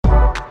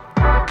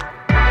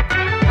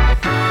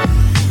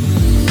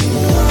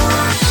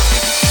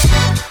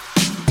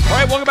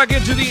back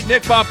into the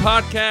Nick Bob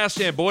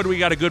podcast, and boy, do we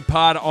got a good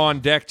pod on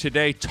deck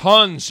today.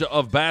 Tons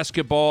of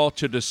basketball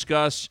to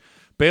discuss.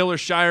 Baylor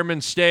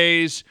Shireman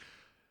stays.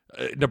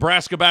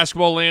 Nebraska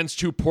basketball lands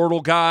 2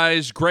 portal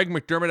guys. Greg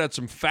McDermott had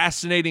some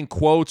fascinating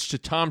quotes to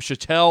Tom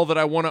Chattel that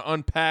I want to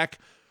unpack.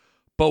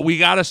 But we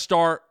got to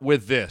start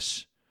with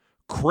this.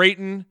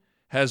 Creighton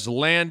has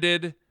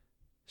landed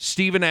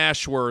Stephen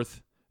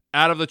Ashworth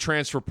out of the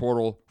transfer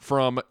portal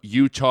from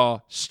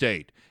Utah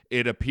State.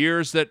 It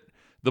appears that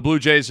the Blue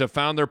Jays have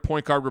found their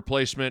point guard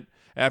replacement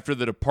after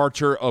the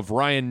departure of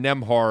Ryan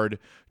Nembhard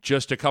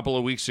just a couple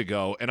of weeks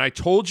ago. And I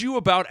told you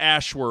about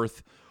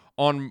Ashworth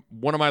on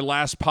one of my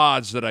last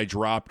pods that I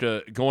dropped,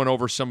 going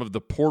over some of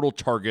the portal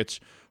targets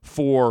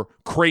for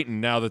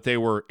Creighton now that they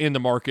were in the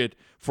market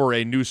for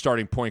a new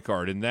starting point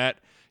guard. And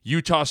that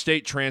Utah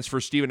State transfer,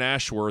 Stephen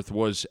Ashworth,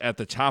 was at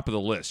the top of the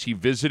list. He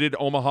visited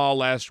Omaha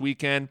last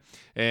weekend,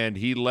 and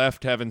he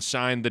left having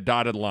signed the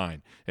dotted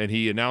line. And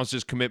he announced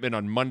his commitment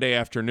on Monday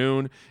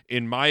afternoon.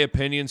 In my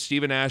opinion,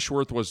 Stephen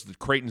Ashworth was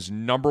Creighton's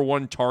number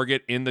 1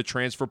 target in the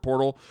transfer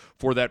portal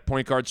for that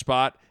point guard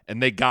spot,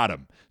 and they got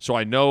him. So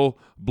I know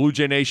Blue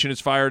Jay Nation is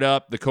fired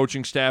up, the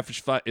coaching staff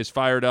is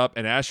fired up,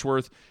 and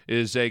Ashworth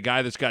is a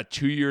guy that's got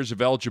 2 years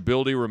of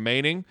eligibility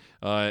remaining,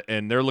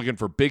 and they're looking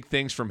for big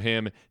things from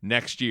him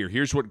next year.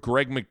 Here's what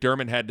Greg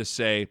McDermott had to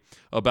say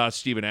about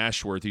Stephen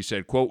Ashworth. He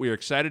said, quote, "We are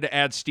excited to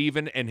add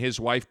Stephen and his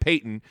wife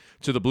Peyton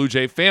to the Blue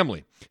Jay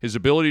family. His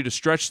ability to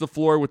stretch the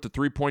floor with the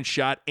three-point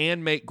shot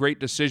and make great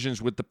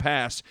decisions with the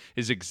pass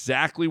is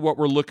exactly what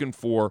we're looking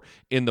for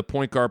in the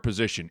point guard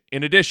position.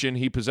 In addition,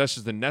 he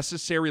possesses the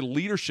necessary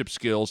leadership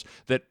skills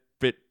that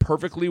fit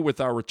perfectly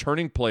with our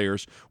returning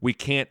players. We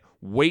can't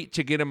wait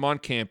to get him on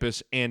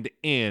campus and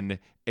in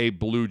a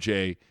Blue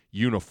Jay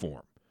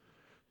uniform."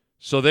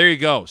 So there you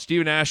go.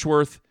 Stephen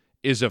Ashworth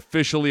is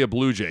officially a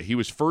Blue Jay. He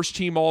was first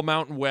team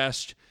All-Mountain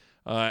West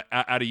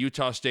out of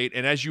Utah State.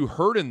 And as you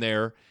heard in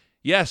there,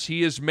 yes,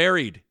 he is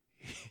married.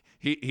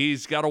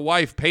 He's got a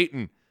wife,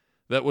 Peyton,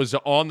 that was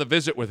on the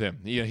visit with him.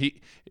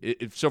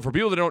 So for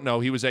people that don't know,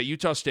 he was at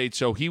Utah State.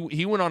 So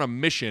he went on a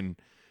mission.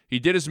 He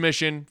did his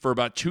mission for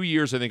about 2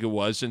 years, I think it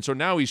was. And so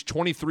now he's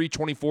 23,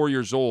 24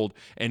 years old,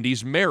 and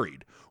he's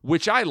married,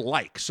 which I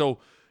like. So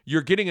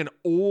you're getting an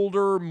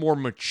older, more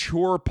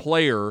mature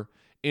player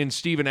in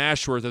Stephen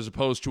Ashworth as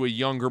opposed to a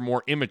younger,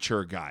 more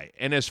immature guy.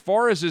 And as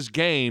far as his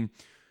game,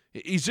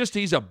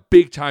 he's a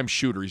big-time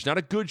shooter. He's not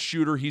a good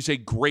shooter. He's a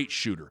great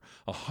shooter.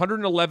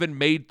 111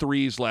 made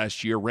threes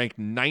last year, ranked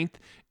 9th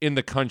in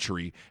the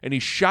country, and he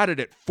shot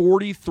it at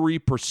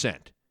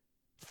 43%.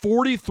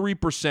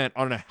 43%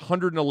 on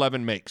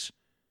 111 makes.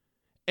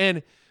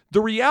 And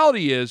the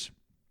reality is,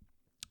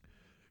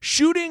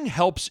 shooting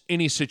helps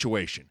any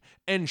situation.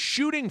 And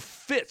shooting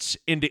fits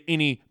into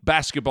any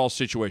basketball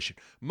situation.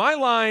 My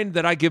line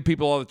that I give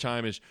people all the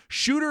time is,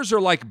 shooters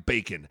are like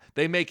bacon.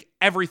 They make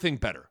everything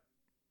better.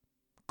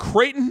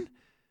 Creighton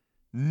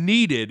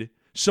needed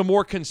some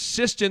more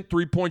consistent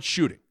three-point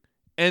shooting.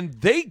 And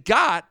they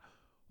got,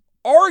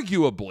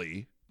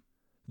 arguably,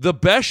 the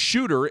best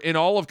shooter in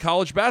all of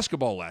college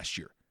basketball last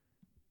year.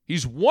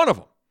 He's one of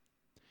them.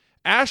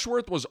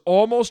 Ashworth was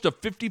almost a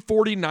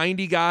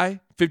 50-40-90 guy,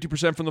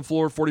 50% from the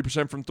floor,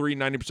 40% from three,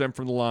 90%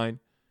 from the line.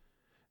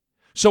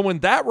 So in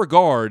that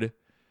regard,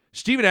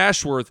 Stephen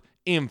Ashworth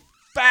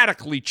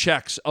emphatically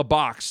checks a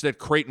box that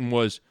Creighton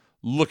was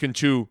looking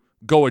to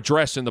go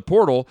address in the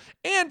portal.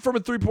 And from a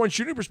three-point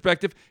shooting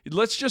perspective,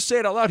 let's just say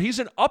it out loud, he's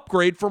an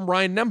upgrade from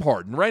Ryan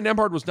Nembhard. And Ryan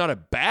Nembhard was not a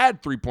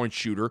bad three-point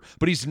shooter,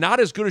 but he's not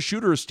as good a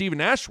shooter as Stephen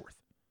Ashworth.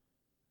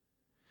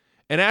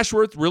 And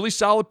Ashworth, really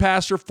solid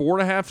passer,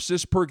 4.5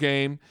 assists per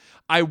game.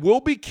 I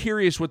will be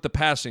curious with the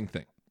passing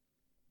thing.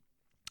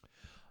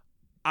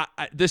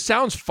 This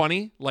sounds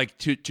funny, like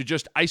to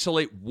just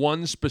isolate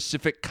one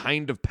specific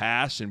kind of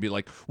pass and be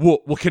like, well,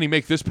 can he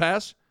make this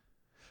pass?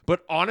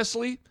 But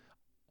honestly,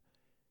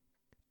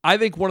 I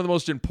think one of the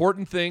most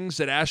important things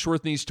that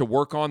Ashworth needs to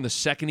work on the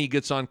second he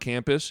gets on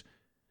campus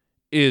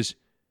is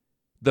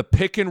the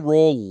pick and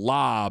roll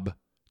lob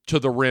to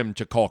the rim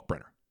to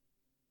Kalkbrenner.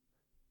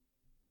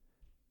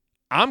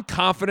 I'm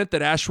confident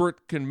that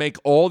Ashworth can make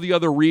all the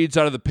other reads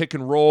out of the pick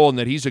and roll and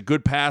that he's a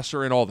good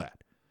passer and all that.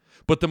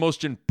 But the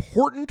most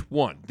important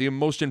one, the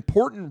most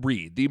important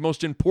read, the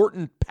most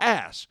important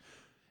pass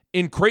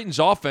in Creighton's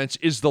offense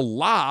is the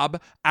lob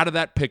out of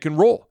that pick and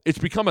roll. It's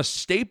become a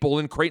staple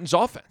in Creighton's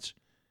offense.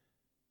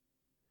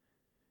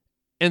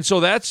 And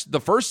so that's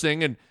the first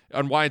thing and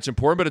why it's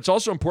important, but it's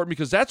also important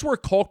because that's where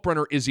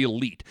Kalkbrenner is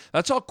elite.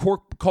 That's how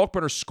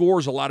Kalkbrenner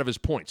scores a lot of his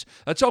points.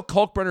 That's how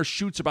Kalkbrenner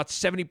shoots about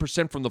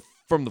 70%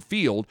 from the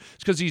field.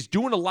 It's because he's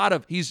doing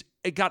he's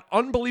got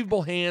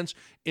unbelievable hands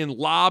in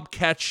lob,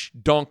 catch,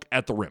 dunk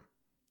at the rim.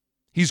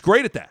 He's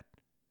great at that.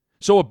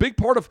 So a big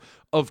part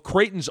of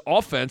Creighton's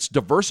offense,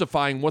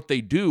 diversifying what they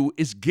do,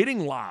 is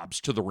getting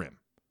lobs to the rim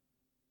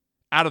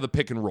out of the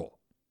pick and roll.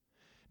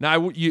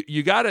 Now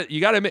you gotta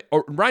admit,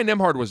 Ryan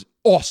Nembhard was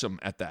awesome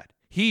at that.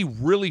 He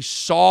really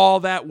saw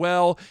that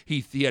well.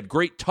 He had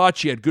great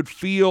touch. He had good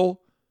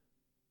feel.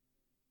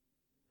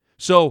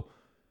 So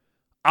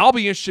I'll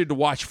be interested to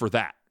watch for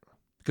that.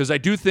 Because I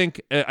do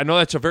think, I know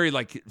that's a very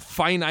like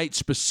finite,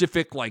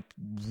 specific, like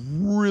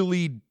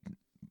really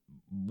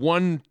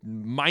one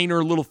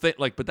minor little thing,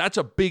 like, but that's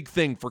a big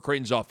thing for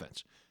Creighton's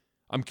offense.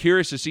 I'm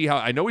curious to see how,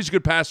 I know he's a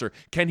good passer.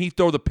 Can he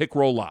throw the pick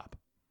roll lob?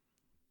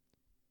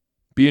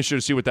 Be interested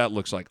to see what that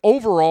looks like.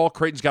 Overall,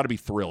 Creighton's got to be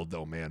thrilled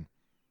though, man.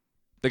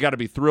 They got to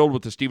be thrilled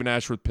with the Stephen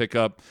Ashworth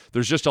pickup.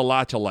 There's just a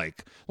lot to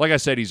like. Like I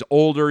said, he's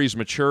older, he's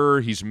mature,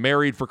 he's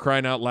married for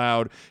crying out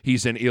loud.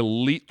 He's an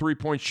elite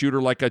three-point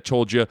shooter, like I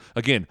told you.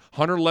 Again,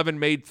 111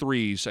 made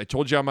threes. I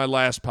told you on my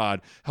last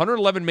pod.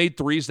 111 made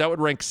threes, that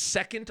would rank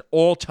second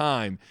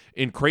all-time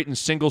in Creighton's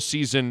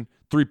single-season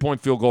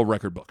three-point field goal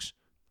record books.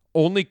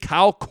 Only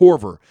Kyle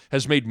Korver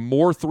has made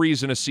more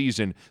threes in a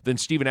season than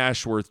Stephen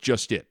Ashworth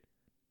just did.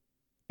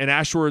 And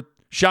Ashworth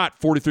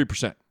shot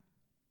 43%.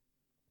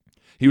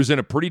 He was in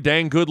a pretty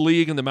dang good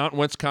league in the Mountain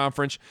West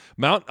Conference.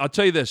 I'll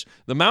tell you this,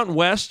 the Mountain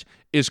West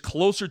is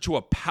closer to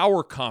a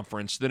power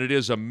conference than it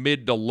is a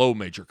mid to low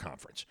major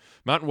conference.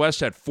 Mountain West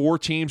had 4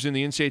 teams in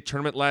the NCAA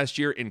tournament last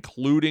year,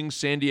 including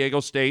San Diego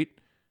State.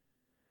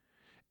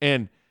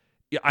 And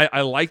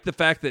I like the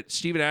fact that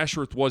Stephen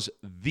Ashworth was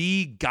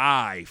the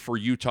guy for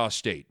Utah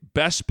State.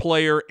 Best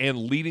player and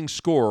leading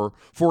scorer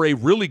for a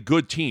really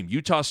good team.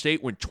 Utah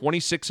State went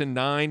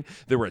 26-9.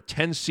 They were a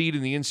 10 seed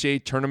in the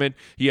NCAA tournament.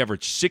 He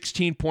averaged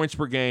 16 points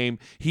per game.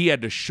 He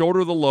had to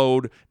shoulder the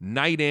load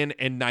night in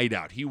and night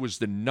out. He was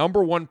the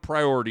number one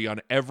priority on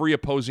every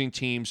opposing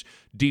team's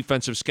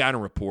defensive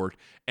scouting report,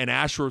 and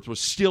Ashworth was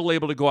still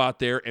able to go out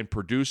there and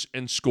produce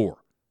and score.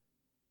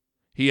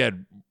 He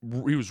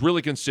was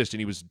really consistent.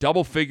 He was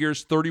double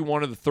figures,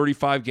 31 of the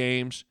 35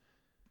 games,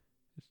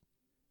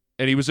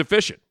 and he was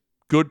efficient.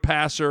 Good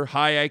passer,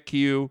 high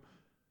IQ.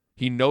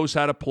 He knows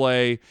how to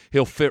play.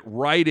 He'll fit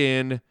right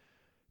in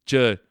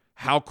to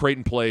how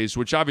Creighton plays,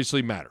 which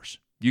obviously matters.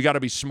 You got to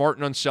be smart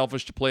and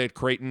unselfish to play at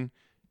Creighton.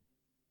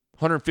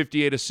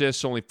 158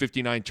 assists, only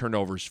 59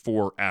 turnovers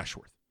for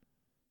Ashworth.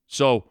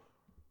 So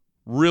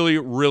really,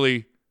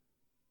 really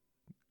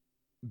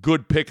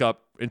good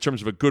pickup in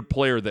terms of a good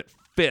player that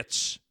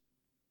fits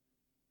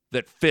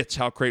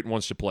how Creighton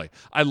wants to play.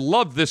 I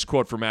love this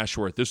quote from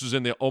Ashworth. This was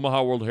in the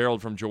Omaha World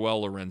Herald from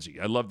Joel Lorenzi.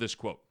 I love this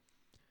quote.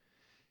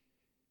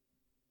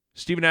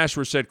 Stephen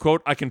Ashworth said,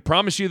 quote, "I can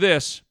promise you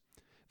this.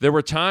 There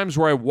were times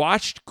where I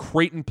watched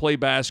Creighton play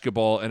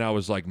basketball and I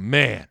was like,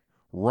 man,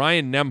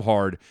 Ryan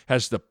Nembhard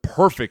has the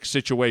perfect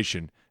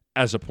situation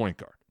as a point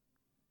guard."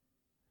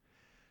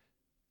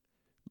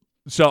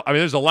 So, I mean,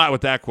 there's a lot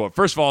with that quote.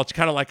 First of all, it's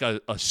kind of like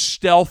a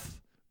stealth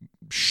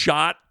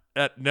shot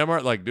at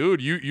Nembhard, like,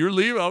 dude, you're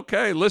leaving.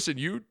 Okay, listen,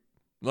 you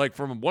like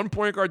from one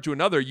point guard to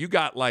another, you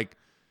got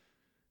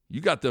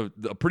the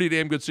pretty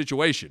damn good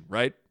situation,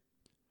 right?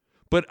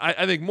 But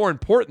I think more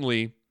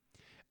importantly,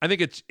 I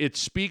think it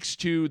speaks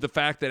to the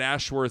fact that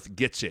Ashworth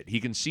gets it.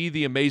 He can see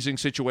the amazing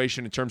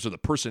situation in terms of the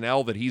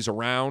personnel that he's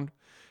around,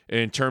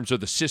 in terms of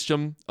the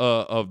system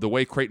of the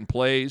way Creighton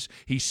plays.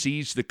 He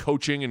sees the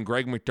coaching in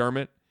Greg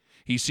McDermott.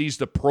 He sees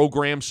the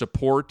program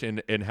support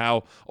and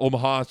how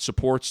Omaha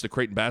supports the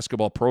Creighton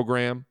basketball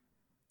program.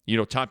 You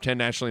know, top 10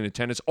 nationally in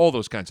attendance, all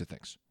those kinds of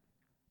things.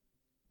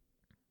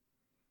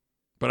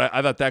 But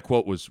I thought that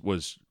quote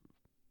was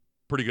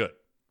pretty good.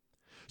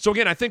 So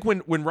again, I think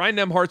when Ryan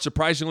Nembhard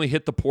surprisingly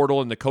hit the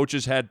portal and the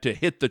coaches had to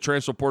hit the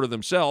transfer portal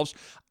themselves,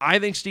 I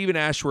think Stephen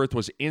Ashworth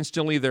was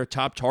instantly their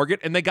top target,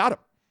 and they got him.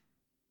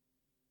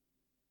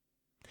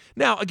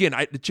 Now, again,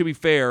 to be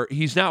fair,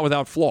 he's not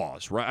without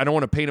flaws, right? I don't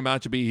want to paint him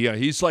out to be,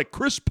 he's like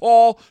Chris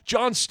Paul,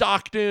 John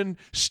Stockton,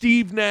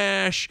 Steve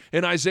Nash,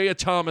 and Isaiah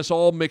Thomas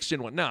all mixed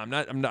in one. No,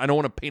 I don't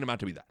want to paint him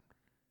out to be that.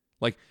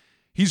 Like,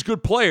 he's a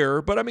good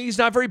player, but, I mean, he's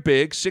not very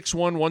big, 6'1",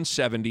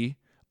 170.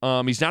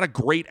 He's not a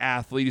great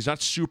athlete. He's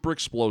not super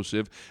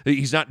explosive.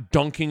 He's not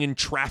dunking in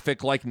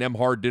traffic like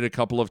Nembhard did a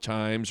couple of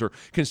times, or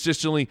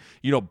consistently,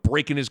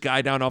 breaking his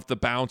guy down off the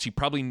bounce. He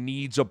probably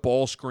needs a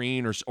ball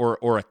screen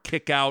or a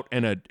kick out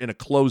and a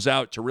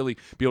closeout to really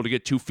be able to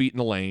get 2 feet in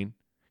the lane.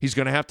 He's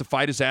going to have to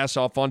fight his ass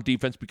off on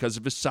defense because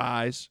of his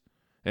size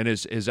and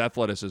his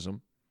athleticism.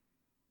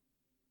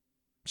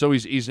 So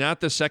he's not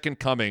the second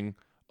coming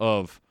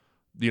of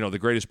the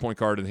greatest point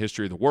guard in the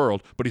history of the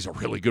world, but he's a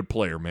really good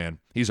player, man.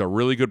 He's a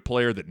really good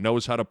player that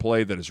knows how to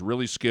play, that is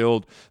really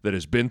skilled, that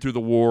has been through the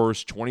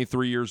wars,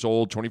 23 years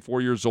old,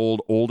 24 years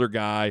old, older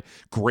guy,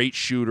 great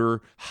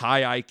shooter,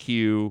 high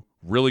IQ,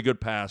 really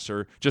good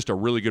passer, just a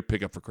really good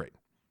pickup for Creighton.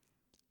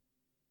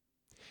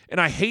 And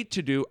I hate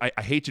to do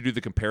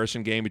the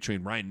comparison game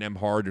between Ryan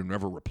Nembhard and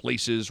whoever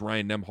replaces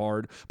Ryan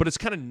Nembhard, but it's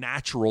kind of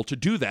natural to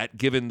do that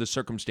given the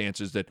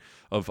circumstances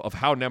of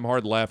how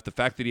Nembhard left, the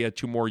fact that he had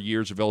 2 more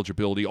years of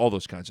eligibility, all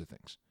those kinds of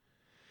things.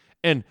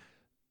 And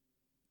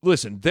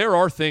listen, there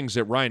are things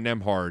that Ryan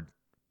Nembhard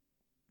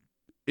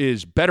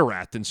is better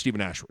at than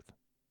Stephen Ashworth.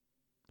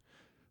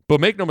 But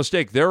make no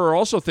mistake, there are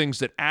also things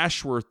that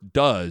Ashworth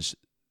does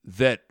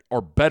that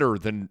are better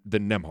than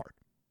Nembhard.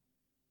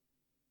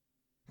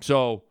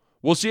 So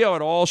we'll see how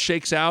it all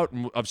shakes out.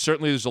 And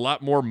certainly there's a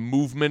lot more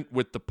movement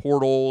with the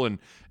portal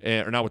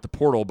or not with the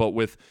portal, but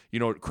with,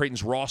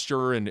 Creighton's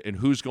roster and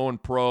who's going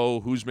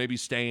pro, who's maybe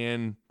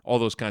staying, all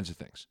those kinds of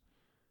things.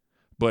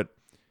 But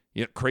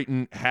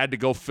Creighton had to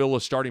go fill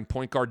a starting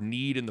point guard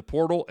need in the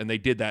portal, and they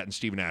did that in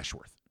Stephen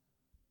Ashworth.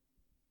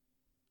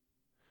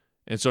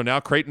 And so now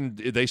Creighton,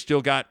 they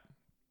still got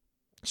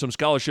some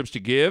scholarships to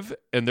give,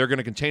 and they're going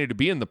to continue to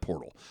be in the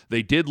portal.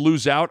 They did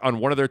lose out on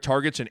one of their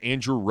targets, in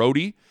Andrew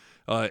Rohde.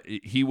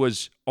 He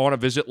was on a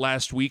visit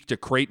last week to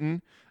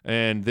Creighton,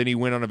 and then he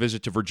went on a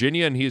visit to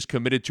Virginia, and he is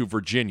committed to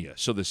Virginia.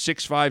 So the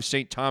 6'5"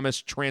 St.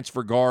 Thomas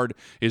transfer guard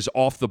is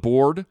off the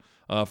board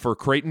for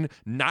Creighton.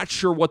 Not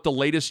sure what the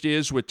latest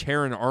is with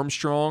Taron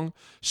Armstrong.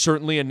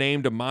 Certainly a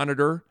name to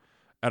monitor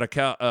at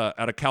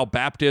a Cal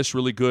Baptist,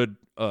 really good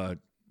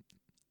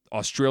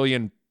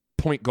Australian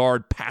point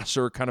guard,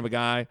 passer kind of a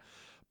guy.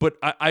 But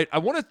I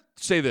want to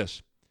say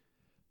this.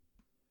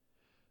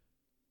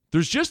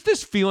 There's just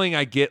this feeling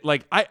I get,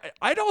 like,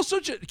 I'd also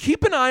just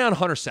keep an eye on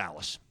Hunter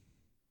Sallis.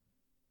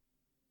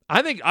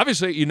 I think,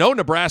 obviously,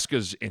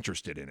 Nebraska's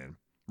interested in him,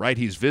 right?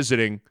 He's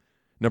visiting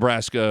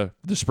Nebraska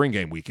the spring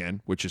game weekend,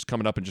 which is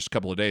coming up in just a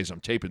couple of days. I'm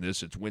taping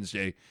this. It's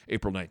Wednesday,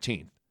 April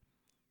 19th.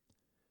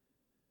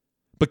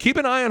 But keep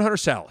an eye on Hunter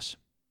Sallis.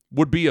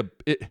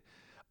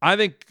 I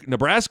think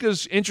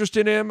Nebraska's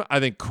interested in him.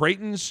 I think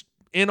Creighton's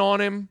in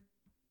on him.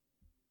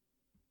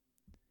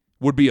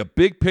 Would be a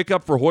big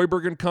pickup for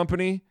Hoiberg and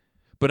company.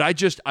 But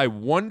I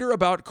wonder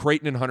about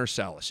Creighton and Hunter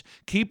Sallis.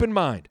 Keep in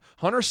mind,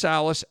 Hunter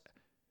Sallis,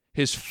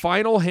 his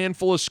final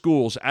handful of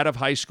schools out of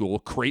high school,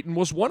 Creighton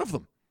was one of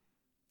them.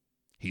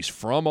 He's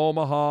from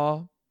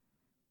Omaha.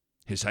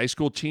 His high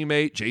school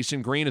teammate,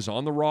 Jason Green, is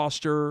on the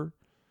roster.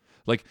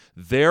 Like,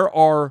 there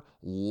are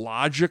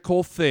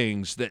logical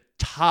things that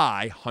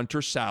tie Hunter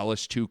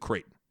Sallis to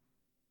Creighton.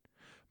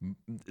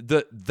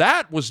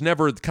 That was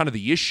never kind of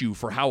the issue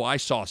for how I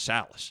saw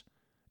Sallis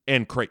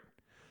and Creighton.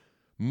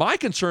 My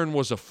concern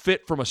was a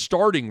fit from a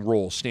starting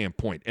role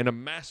standpoint and a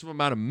massive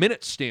amount of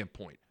minutes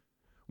standpoint,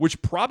 which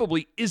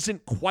probably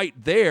isn't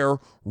quite there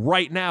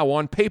right now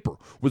on paper.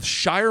 With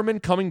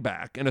Shireman coming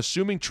back and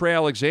assuming Trey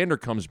Alexander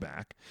comes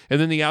back, and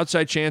then the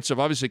outside chance of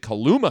obviously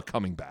Kaluma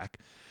coming back,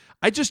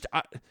 I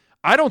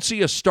don't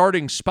see a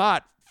starting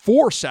spot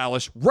for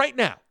Sallis right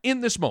now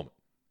in this moment.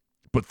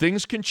 But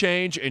things can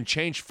change and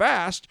change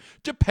fast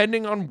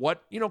depending on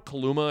what,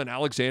 Kaluma and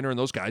Alexander and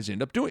those guys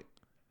end up doing.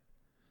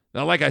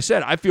 Now, like I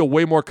said, I feel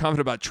way more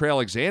confident about Trey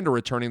Alexander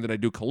returning than I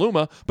do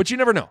Kaluma, but you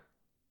never know.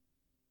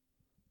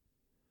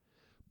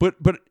 But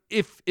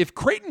if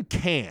Creighton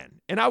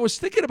can, and I was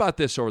thinking about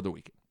this over the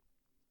weekend,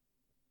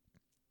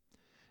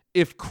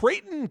 if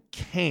Creighton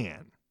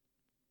can,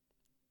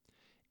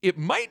 it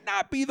might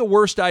not be the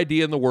worst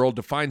idea in the world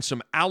to find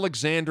some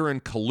Alexander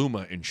and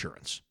Kaluma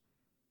insurance.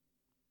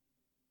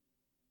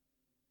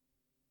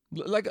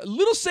 Like a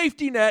little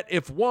safety net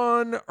if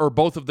one or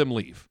both of them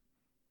leave.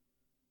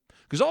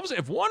 Because all of a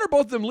sudden, if one or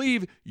both of them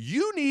leave,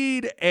 you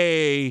need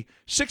a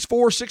 6'4",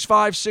 6'5",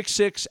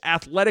 6'6"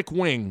 athletic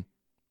wing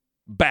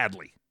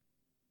badly.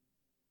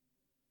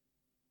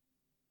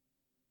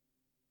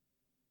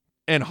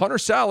 And Hunter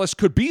Sallis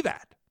could be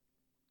that.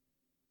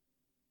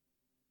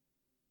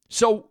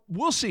 So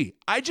we'll see.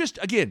 I just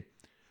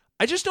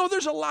know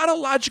there's a lot of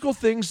logical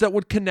things that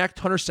would connect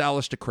Hunter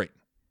Sallis to Creighton.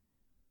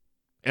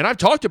 And I've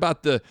talked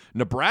about the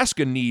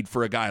Nebraska need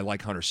for a guy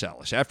like Hunter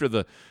Sallis. After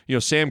the,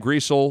 Sam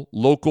Griesel,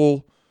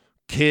 local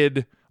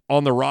kid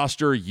on the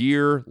roster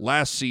year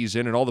last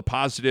season and all the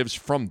positives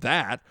from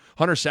that,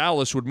 Hunter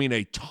Sallis would mean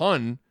a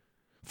ton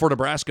for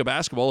Nebraska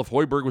basketball if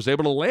Hoiberg was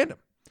able to land him.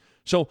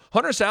 So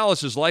Hunter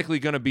Sallis is likely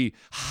going to be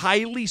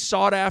highly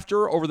sought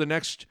after over the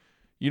next,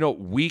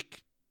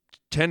 week,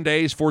 10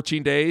 days,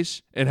 14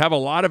 days, and have a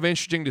lot of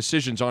interesting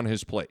decisions on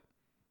his plate.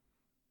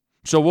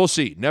 So we'll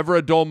see. Never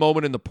a dull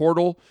moment in the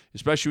portal,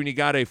 especially when you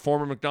got a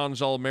former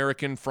McDonald's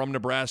All-American from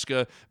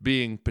Nebraska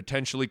being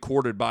potentially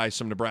courted by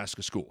some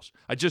Nebraska schools.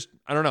 I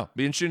don't know.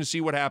 Be interesting to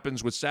see what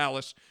happens with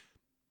Sallis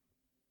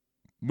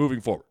moving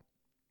forward.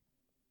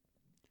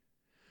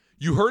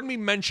 You heard me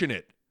mention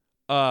it,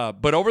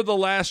 but over the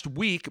last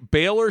week,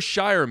 Baylor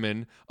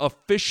Shireman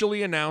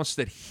officially announced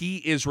that he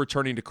is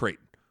returning to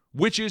Creighton,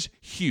 which is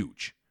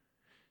huge.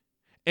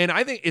 And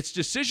I think it's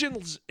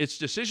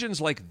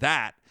decisions like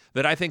that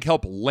I think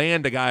help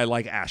land a guy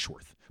like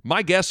Ashworth.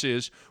 My guess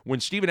is when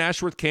Stephen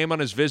Ashworth came on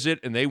his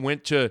visit and they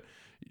went to,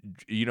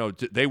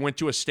 they went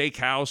to a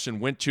steakhouse and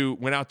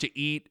went out to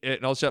eat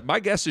and all that. My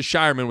guess is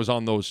Shireman was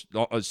on those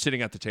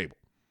sitting at the table,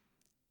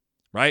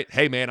 right?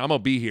 Hey man, I'm gonna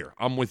be here.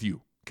 I'm with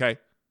you. Okay.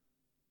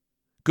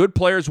 Good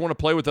players want to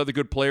play with other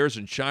good players,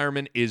 and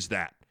Shireman is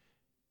that.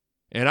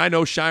 And I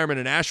know Shireman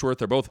and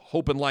Ashworth are both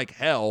hoping like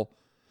hell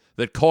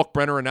that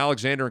Kalkbrenner and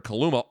Alexander and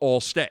Kaluma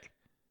all stay.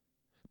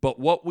 But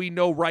what we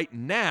know right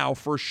now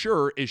for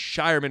sure is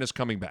Shireman is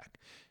coming back,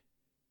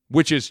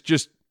 which is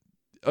just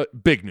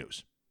big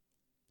news.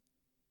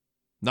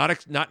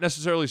 Not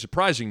necessarily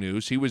surprising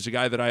news. He was a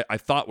guy that I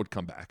thought would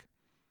come back.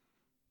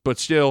 But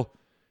still,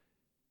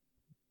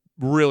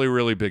 really,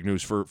 really big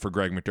news for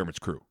Greg McDermott's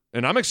crew.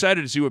 And I'm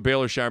excited to see what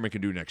Baylor Shireman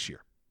can do next year.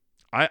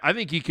 I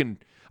think he can.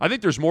 I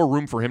think there's more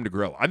room for him to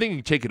grow. I think he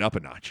can take it up a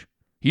notch.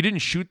 He didn't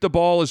shoot the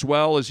ball as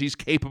well as he's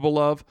capable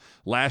of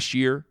last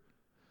year.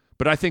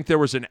 But I think there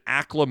was an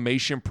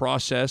acclimation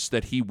process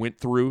that he went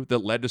through that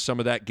led to some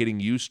of that, getting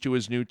used to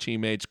his new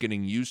teammates,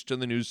 getting used to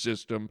the new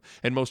system,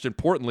 and most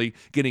importantly,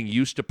 getting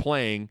used to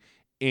playing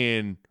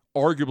in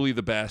arguably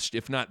the best,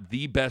 if not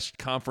the best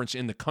conference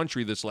in the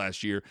country this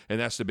last year, and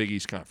that's the Big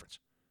East Conference.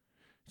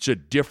 It's a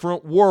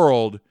different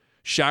world.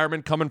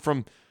 Shireman coming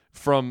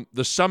from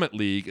the Summit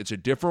League, it's a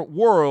different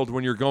world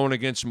when you're going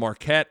against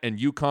Marquette and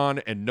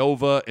UConn and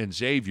Nova and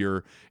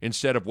Xavier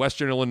instead of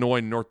Western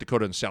Illinois, North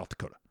Dakota, and South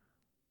Dakota.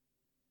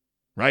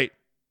 Right?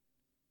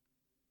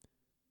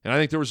 And I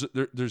think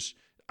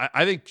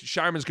I think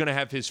Shireman's going to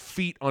have his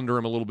feet under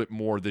him a little bit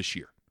more this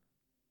year.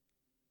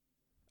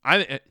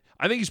 I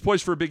think he's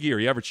poised for a big year.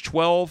 He averaged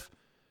 12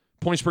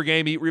 points per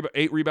game,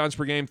 8 rebounds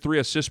per game, 3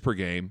 assists per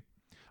game.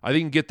 I think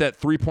he can get that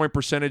three-point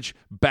percentage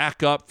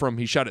back up from,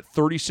 he shot at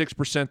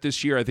 36%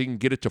 this year. I think he can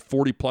get it to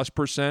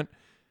 40+%.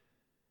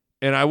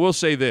 And I will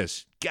say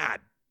this,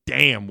 God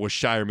damn was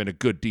Shireman a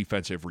good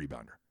defensive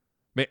rebounder.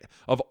 Man,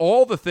 of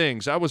all the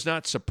things, I was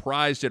not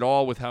surprised at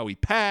all with how he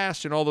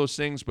passed and all those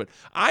things, but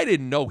I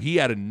didn't know he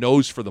had a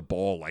nose for the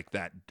ball like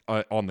that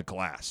on the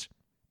glass.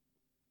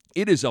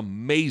 It is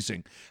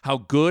amazing how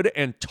good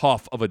and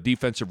tough of a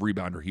defensive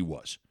rebounder he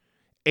was.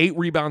 8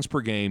 rebounds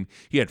per game.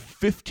 He had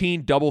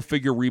 15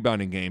 double-figure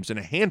rebounding games and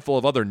a handful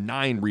of other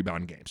 9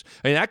 rebound games.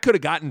 I mean, that could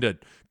have gotten to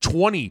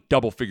 20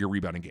 double-figure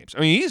rebounding games.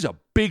 I mean, he's a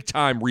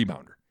big-time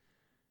rebounder.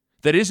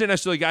 That isn't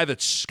necessarily a guy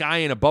that's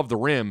skying above the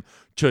rim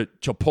to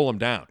pull him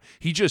down.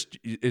 He just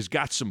has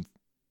got some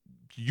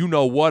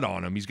you-know-what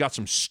on him. He's got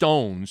some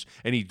stones,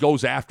 and he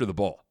goes after the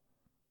ball,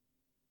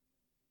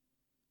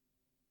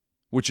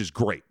 which is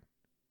great.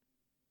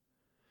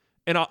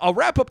 And I'll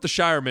wrap up the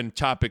Shireman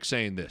topic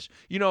saying this.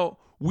 You know,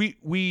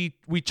 we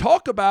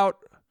talk about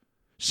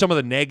some of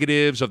the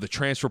negatives of the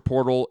transfer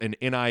portal and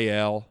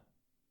NIL.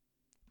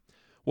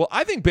 Well,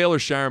 I think Baylor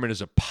Shireman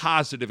is a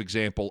positive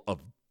example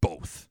of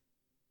both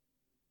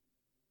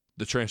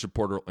the transfer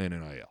portal and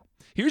NIL.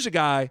 Here's a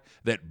guy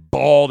that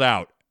balled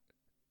out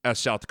at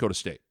South Dakota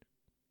State,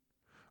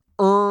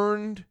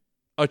 earned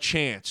a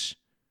chance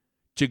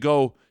to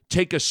go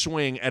take a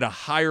swing at a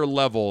higher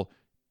level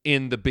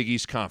in the Big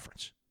East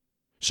Conference.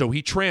 So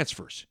he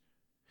transfers.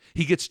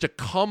 He gets to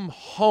come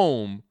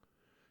home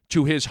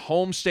to his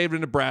home state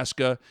of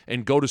Nebraska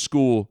and go to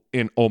school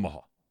in Omaha.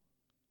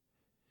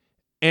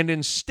 And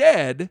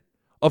instead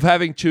of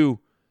having to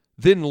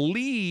then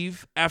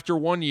leave after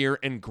 1 year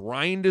and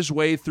grind his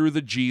way through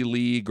the G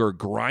League or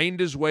grind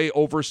his way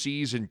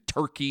overseas in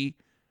Turkey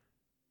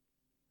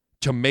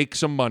to make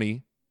some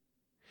money,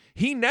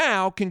 he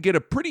now can get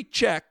a pretty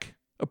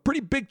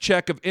big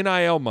check of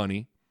NIL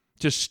money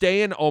to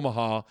stay in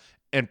Omaha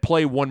and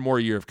play one more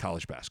year of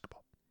college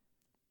basketball.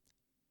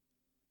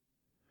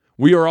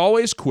 We are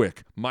always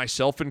quick,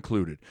 myself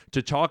included,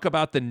 to talk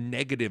about the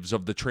negatives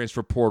of the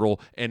transfer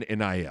portal and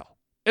NIL.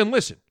 And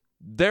listen,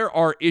 there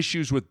are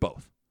issues with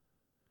both.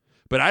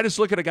 But I just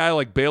look at a guy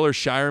like Baylor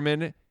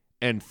Shireman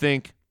and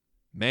think,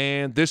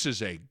 man, this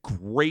is a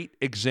great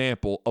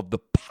example of the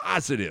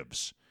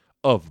positives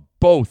of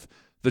both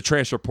the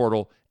transfer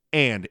portal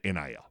and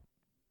NIL.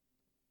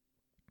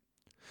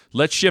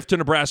 Let's shift to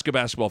Nebraska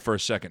basketball for a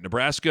second.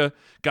 Nebraska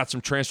got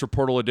some transfer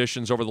portal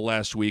additions over the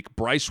last week.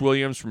 Bryce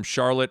Williams from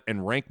Charlotte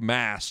and Rank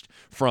Mast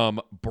from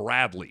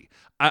Bradley.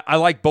 I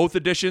like both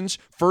additions.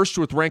 First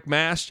with Rank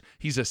Mast,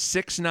 he's a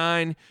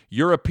 6'9"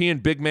 European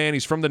big man.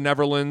 He's from the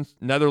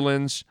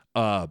Netherlands.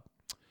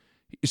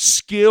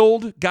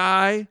 Skilled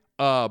guy,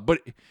 but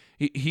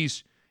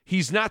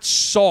he's not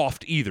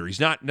soft either. He's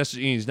not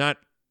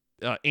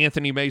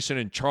Anthony Mason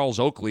and Charles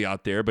Oakley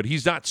out there, but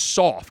he's not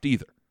soft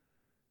either.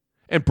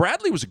 And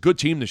Bradley was a good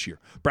team this year.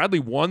 Bradley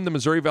won the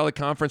Missouri Valley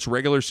Conference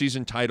regular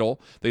season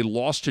title. They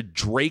lost to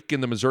Drake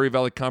in the Missouri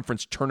Valley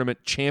Conference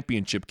tournament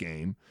championship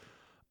game.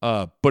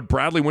 But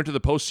Bradley went to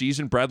the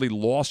postseason. Bradley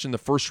lost in the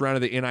first round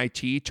of the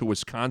NIT to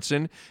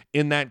Wisconsin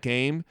in that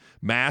game.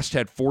 Mast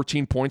had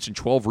 14 points and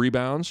 12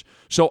 rebounds.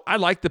 So I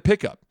like the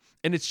pickup.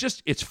 And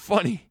it's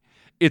funny.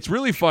 It's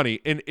really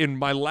funny. In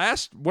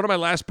one of my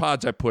last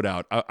pods I put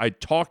out, I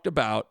talked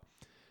about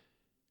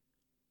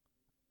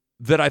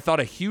that I thought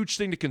a huge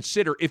thing to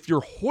consider if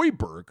you're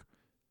Hoiberg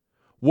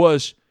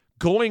was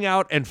going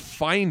out and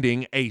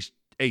finding a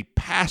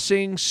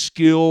passing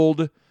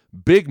skilled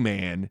big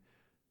man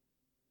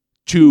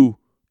to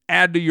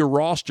add to your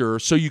roster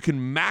so you can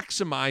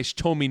maximize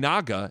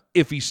Tominaga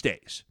if he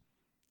stays.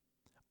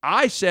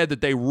 I said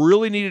that they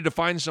really needed to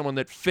find someone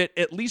that fit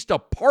at least a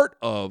part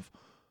of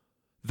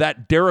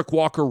that Derek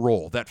Walker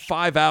role, that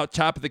 5-out,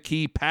 top of the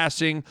key,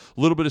 passing,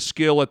 a little bit of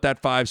skill at that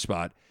 5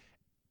 spot.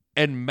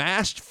 And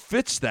Mast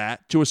fits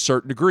that to a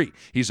certain degree.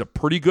 He's a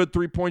pretty good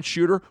three-point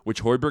shooter,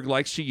 which Hoiberg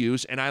likes to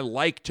use, and I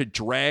like to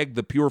drag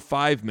the pure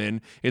 5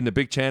 men in the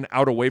Big Ten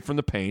out away from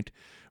the paint.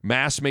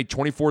 Mast made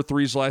 24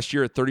 threes last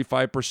year at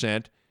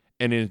 35%,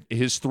 and in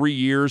his 3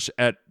 years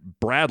at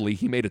Bradley,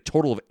 he made a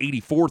total of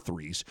 84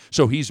 threes,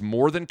 so he's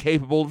more than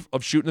capable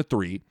of shooting a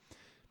 3.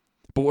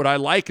 But what I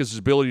like is his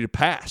ability to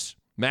pass.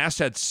 Mast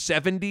had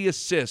 70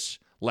 assists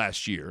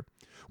last year,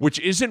 which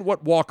isn't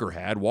what Walker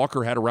had.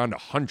 Walker had around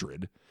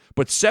 100.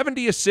 But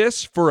 70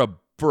 assists for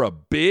a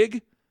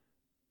big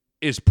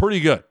is pretty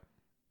good.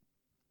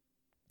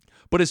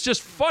 But it's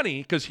just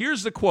funny because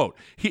here's the quote.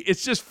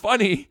 It's just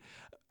funny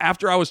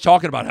after I was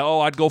talking about how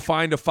I'd go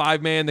find a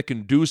 5-man that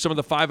can do some of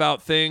the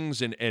 5-out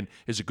things and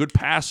is a good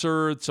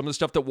passer, some of the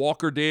stuff that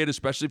Walker did,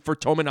 especially for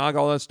Tominaga,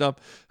 all that stuff.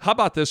 How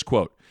about this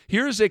quote?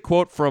 Here's a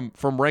quote from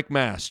Rank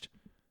Mast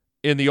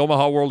in the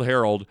Omaha World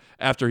Herald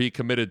after he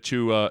committed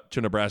to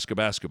Nebraska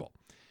basketball.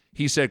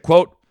 He said,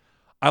 quote,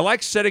 "I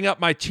like setting up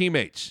my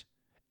teammates,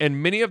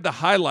 and many of the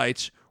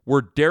highlights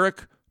were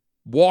Derek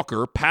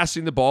Walker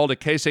passing the ball to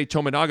Keisei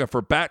Tominaga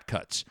for bat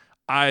cuts.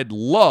 I'd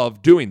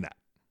love doing that."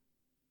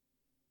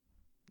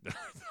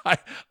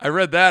 I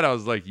read that. I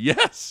was like,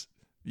 yes,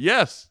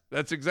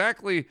 that's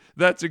exactly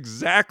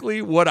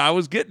what I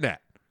was getting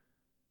at.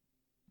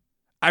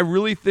 I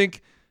really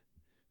think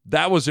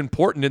that was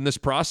important in this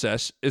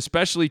process,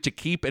 especially to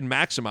keep and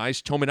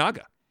maximize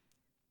Tominaga.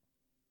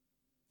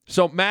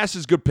 So Mass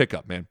is good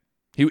pickup, man.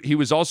 He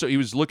was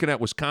looking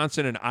at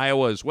Wisconsin and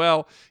Iowa as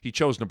well. He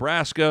chose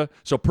Nebraska,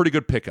 so pretty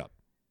good pickup.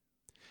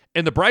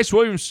 And the Bryce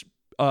Williams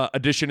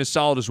addition is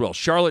solid as well.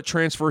 Charlotte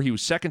transfer. He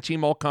was second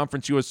team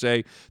All-Conference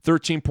USA,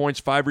 13 points,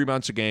 5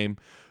 rebounds a game.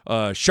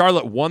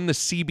 Charlotte won the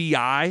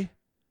CBI,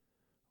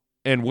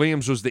 and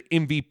Williams was the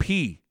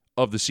MVP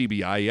of the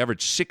CBI. He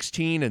averaged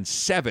 16 and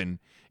 7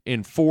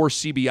 in 4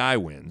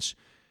 CBI wins.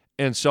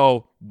 And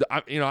so,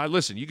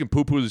 listen, you can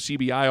poo-poo the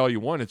CBI all you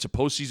want. It's a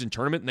postseason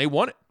tournament, and they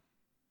won it.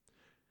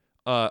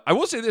 I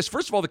will say this.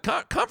 First of all, the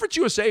Conference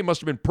USA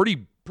must have been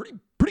pretty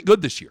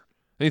good this year.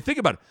 I mean, think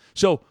about it.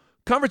 So,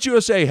 Conference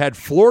USA had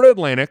Florida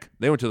Atlantic.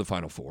 They went to the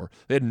Final Four.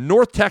 They had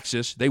North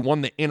Texas. They won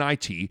the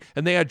NIT.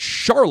 And they had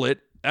Charlotte.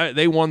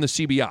 They won the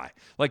CBI.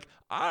 Like,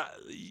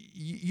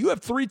 you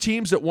have 3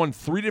 teams that won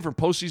 3 different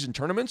postseason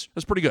tournaments.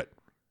 That's pretty good.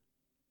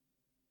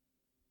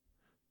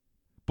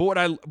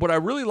 But what I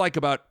really like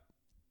about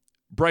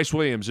Bryce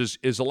Williams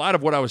is a lot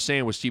of what I was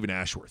saying with Stephen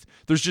Ashworth.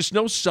 There's just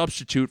no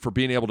substitute for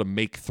being able to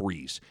make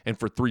threes and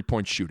for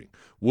three-point shooting.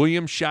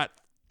 Williams shot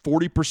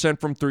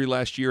 40% from 3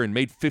 last year and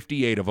made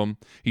 58 of them.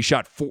 He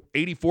shot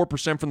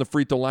 84% from the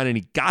free throw line, and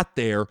he got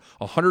there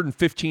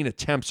 115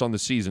 attempts on the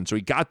season, so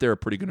he got there a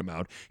pretty good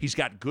amount. He's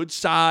got good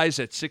size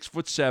at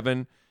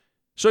 6'7",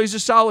 so he's a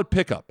solid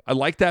pickup. I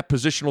like that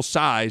positional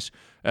size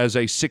as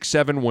a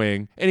 6'7"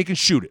 wing, and he can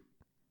shoot it.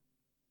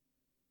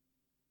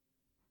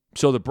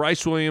 So the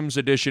Bryce Williams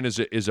addition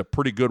is a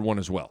pretty good one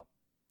as well.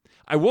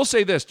 I will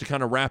say this to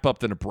kind of wrap up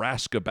the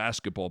Nebraska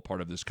basketball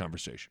part of this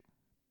conversation.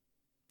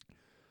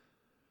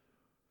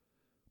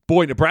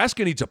 Boy,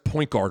 Nebraska needs a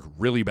point guard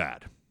really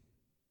bad.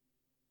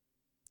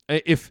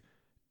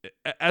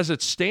 As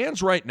it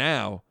stands right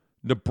now,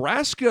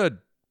 Nebraska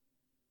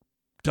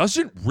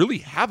doesn't really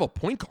have a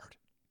point guard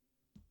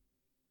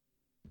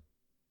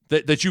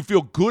that you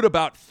feel good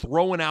about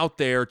throwing out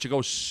there to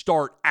go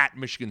start at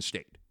Michigan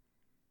State.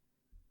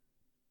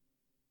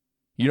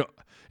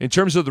 In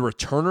terms of the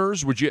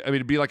returners,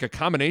 it'd be like a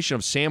combination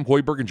of Sam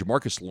Hoiberg and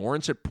Jamarcus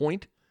Lawrence at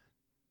point.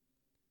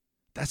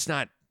 That's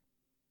not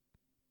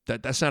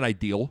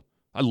ideal.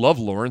 I love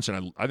Lawrence,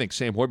 and I think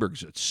Sam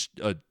Hoiberg's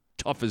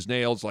tough as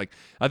nails. Like,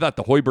 I thought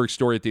the Hoiberg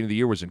story at the end of the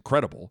year was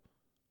incredible.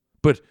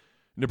 But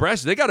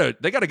Nebraska, they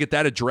gotta get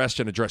that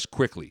addressed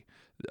quickly.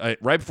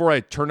 Right before I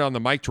turned on the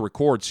mic to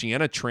record,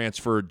 Siena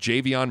transferred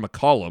Javion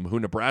McCollum, who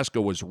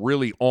Nebraska was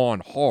really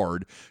on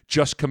hard,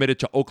 just committed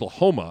to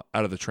Oklahoma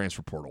out of the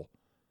transfer portal.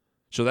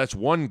 So that's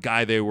one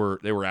guy they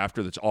were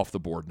after that's off the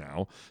board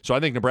now. So I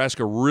think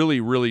Nebraska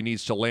really, really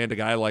needs to land a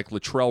guy like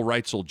Latrell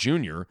Wrightsell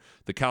Jr.,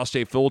 the Cal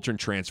State Fullerton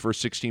transfer,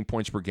 16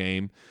 points per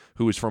game,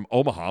 who is from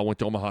Omaha, went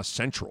to Omaha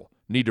Central.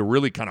 Need to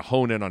really kind of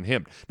hone in on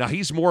him. Now,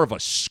 he's more of a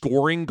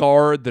scoring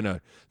guard than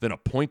a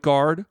point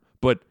guard,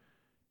 but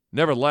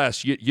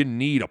nevertheless, you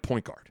need a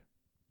point guard.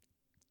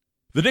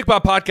 The Nick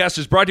Bob Podcast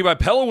is brought to you by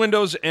Pella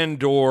Windows and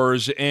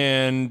Doors,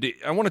 and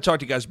I want to talk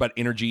to you guys about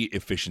energy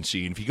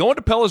efficiency. And if you go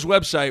into Pella's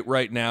website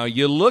right now,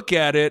 you look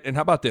at it, and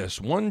how about this?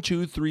 1,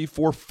 2, 3,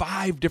 4,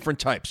 5 different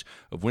types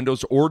of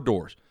windows or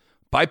doors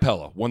by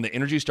Pella. Won the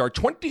Energy Star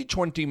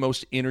 2020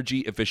 Most Energy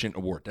Efficient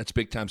Award. That's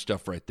big-time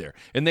stuff right there.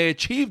 And they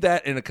achieved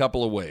that in a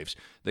couple of ways.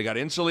 They got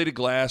insulated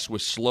glass,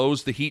 which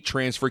slows the heat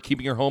transfer,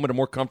 keeping your home at a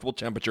more comfortable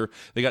temperature.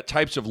 They got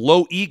types of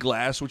low-E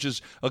glass, which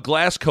is a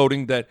glass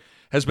coating that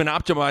has been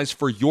optimized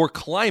for your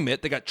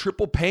climate. They got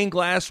triple pane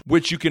glass,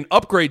 which you can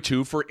upgrade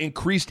to for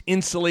increased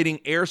insulating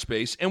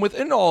airspace. And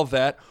within all of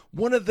that,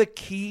 one of the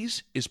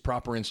keys is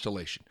proper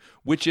installation,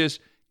 which is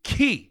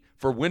key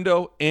for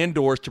window and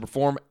doors to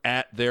perform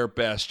at their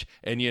best.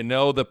 And you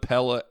know the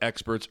Pella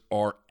experts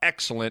are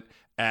excellent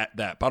at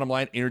that. Bottom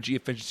line, energy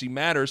efficiency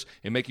matters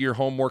in making your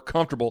home more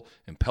comfortable,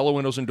 and Pella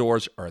windows and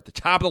doors are at the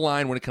top of the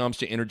line when it comes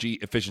to energy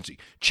efficiency.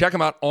 Check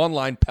them out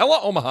online,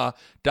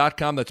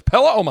 PellaOmaha.com. That's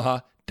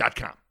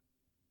PellaOmaha.com.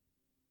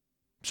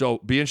 So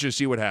be interested to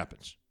see what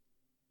happens.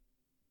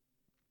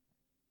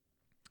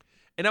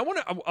 And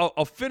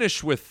I'll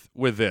finish with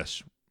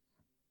this.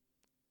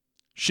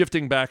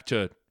 Shifting back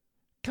to,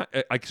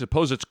 I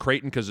suppose it's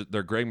Creighton because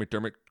they're Greg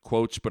McDermott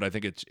quotes, but I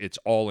think it's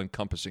all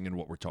encompassing in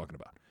what we're talking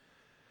about.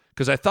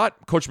 because I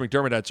thought Coach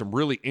McDermott had some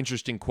really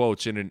interesting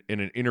quotes in an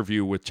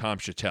interview with Tom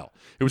Chattel.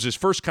 It was his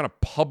first kind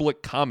of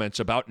public comments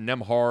about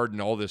Nembhard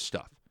and all this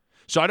stuff.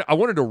 So I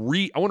want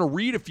to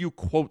read a few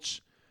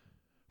quotes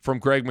from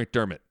Greg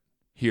McDermott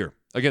here.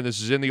 Again,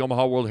 this is in the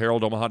Omaha World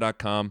Herald,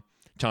 omaha.com,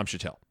 Tom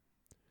Chattel.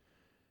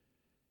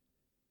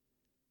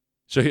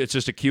 So it's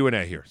just a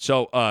Q&A here.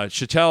 So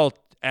Chattel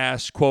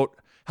asked, quote,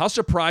 "How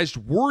surprised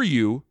were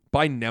you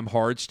by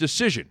Nembhard's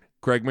decision?"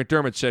 Greg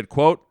McDermott said,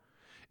 quote,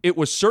 "It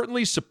was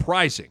certainly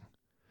surprising,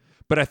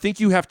 but I think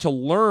you have to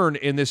learn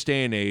in this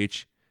day and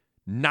age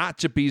not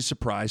to be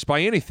surprised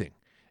by anything.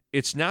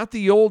 It's not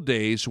the old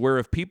days where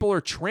if people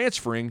are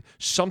transferring,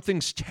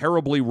 something's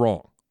terribly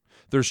wrong.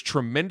 There's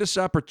tremendous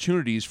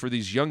opportunities for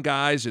these young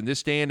guys in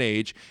this day and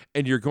age,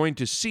 and you're going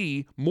to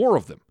see more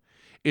of them.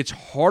 It's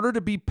harder to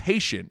be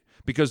patient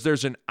because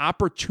there's an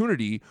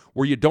opportunity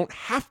where you don't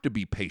have to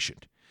be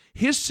patient.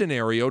 His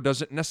scenario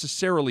doesn't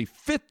necessarily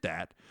fit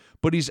that,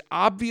 but he's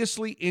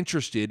obviously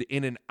interested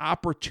in an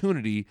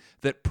opportunity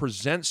that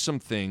presents some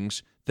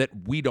things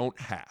that we don't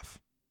have."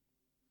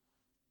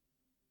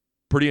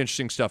 Pretty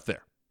interesting stuff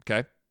there,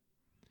 okay?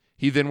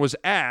 He then was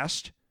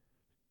asked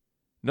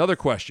another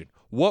question.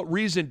 What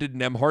reason did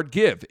Nembhard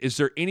give? Is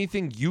there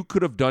anything you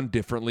could have done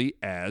differently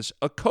as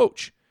a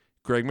coach?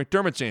 Greg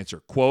McDermott's answer,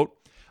 quote,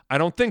 "I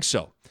don't think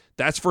so.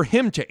 That's for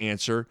him to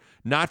answer,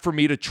 not for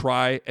me to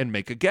try and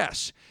make a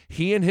guess.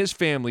 He and his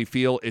family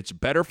feel it's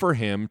better for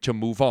him to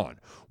move on.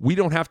 We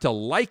don't have to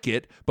like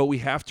it, but we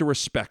have to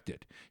respect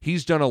it.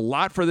 He's done a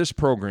lot for this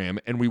program,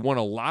 and we won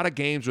a lot of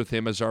games with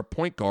him as our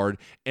point guard,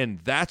 and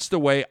that's the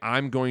way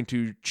I'm going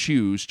to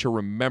choose to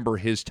remember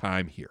his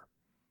time here."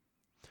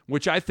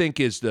 Which I think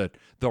is the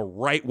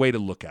right way to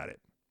look at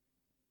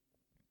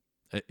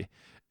it.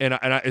 And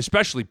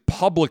especially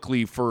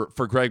publicly for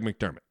Greg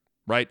McDermott,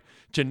 right?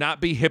 To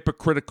not be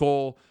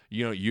hypocritical.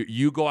 You know,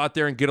 you go out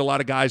there and get a lot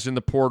of guys in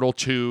the portal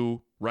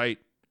too, right?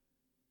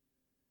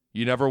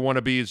 You never want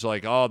to be, it's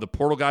like, oh, the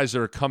portal guys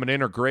that are coming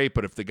in are great,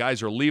 but if the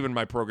guys are leaving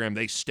my program,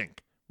 they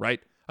stink,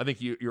 right? I think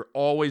you're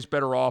always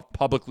better off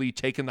publicly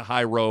taking the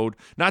high road.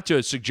 Not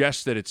to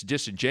suggest that it's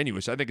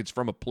disingenuous. I think it's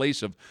from a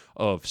place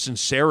of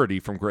sincerity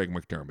from Greg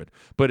McDermott.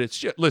 But it's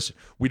just, listen,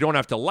 we don't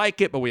have to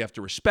like it, but we have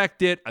to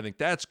respect it. I think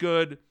that's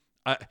good.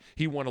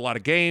 He won a lot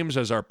of games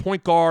as our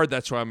point guard.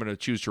 That's why I'm going to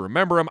choose to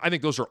remember him. I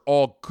think those are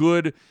all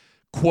good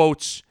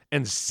quotes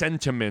and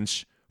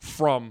sentiments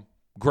from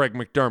Greg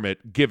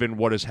McDermott, given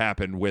what has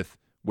happened with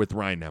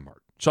Ryan Nembhard.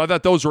 So I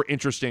thought those were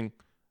interesting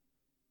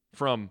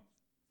from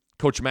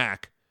Coach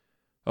Mack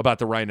about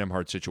the Ryan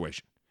Nembhard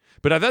situation.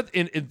 But I thought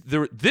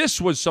this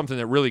was something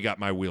that really got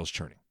my wheels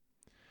turning.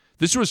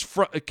 This was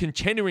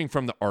continuing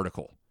from the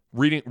article,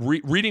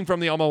 reading from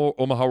the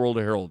Omaha World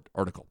Herald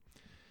article.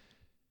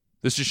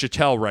 This is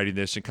Chattel writing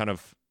this and kind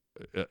of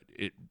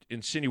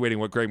insinuating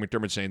what Greg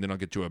McDermott's saying. Then I'll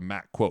get to a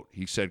Mack quote.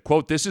 He said,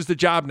 quote, "This is the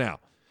job now.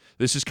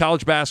 This is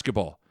college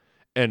basketball.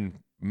 And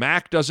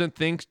Mack doesn't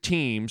think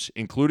teams,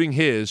 including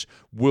his,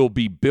 will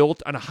be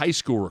built on high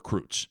school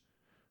recruits."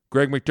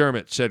 Greg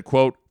McDermott said,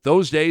 quote,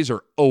 "Those days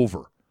are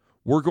over.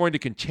 We're going to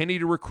continue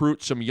to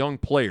recruit some young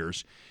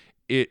players.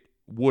 It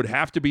would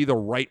have to be the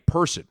right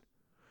person.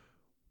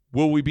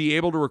 Will we be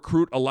able to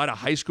recruit a lot of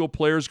high school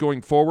players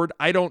going forward?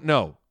 I don't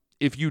know.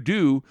 If you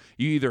do,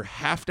 you either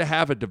have to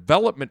have a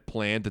development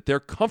plan that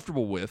they're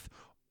comfortable with,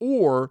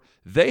 or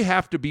they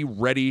have to be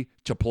ready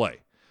to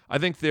play. I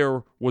think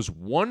there was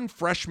one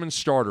freshman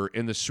starter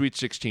in the Sweet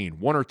 16,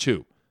 one or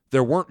two.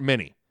 There weren't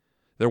many.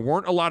 There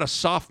weren't a lot of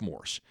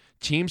sophomores.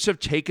 Teams have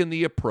taken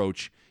the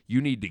approach,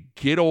 you need to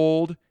get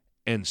old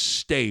and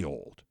stay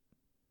old."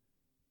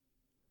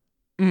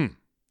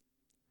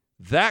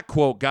 That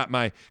quote got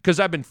my, because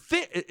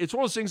it's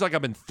one of those things like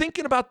I've been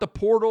thinking about the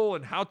portal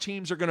and how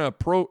teams are going to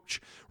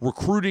approach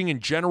recruiting in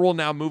general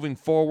now moving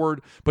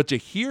forward. But to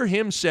hear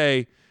him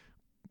say,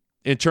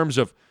 in terms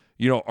of,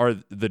 are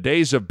the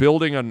days of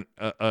building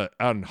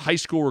on high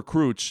school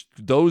recruits,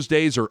 those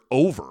days are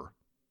over.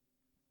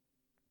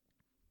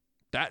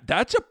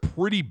 That's a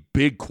pretty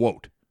big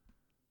quote.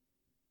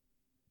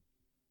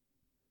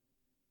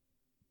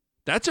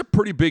 That's a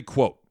pretty big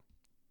quote.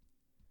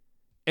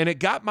 And it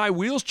got my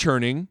wheels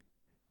churning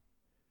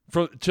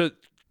to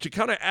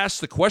kind of ask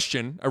the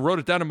question. I wrote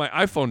it down in my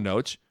iPhone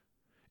notes.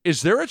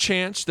 Is there a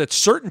chance that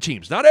certain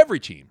teams, not every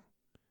team,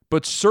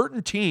 but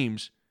certain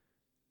teams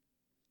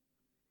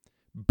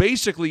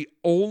basically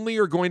only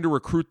are going to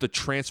recruit the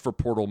transfer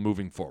portal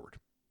moving forward?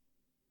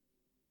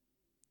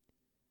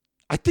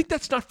 I think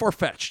that's not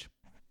far-fetched.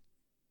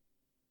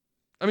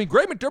 I mean,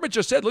 Greg McDermott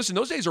just said, listen,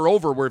 those days are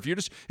over where if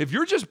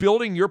you're just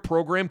building your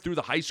program through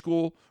the high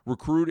school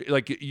recruit,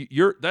 like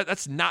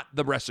that's not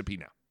the recipe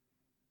now.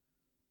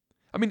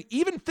 I mean,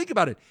 even think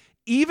about it.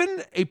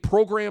 Even a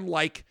program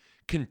like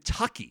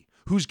Kentucky,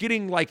 who's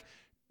getting like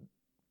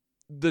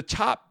the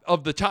top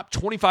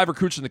 25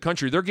 recruits in the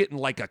country, they're getting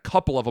like a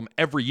couple of them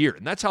every year.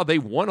 And that's how they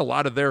won had a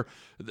lot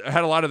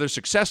of their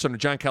success under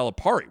John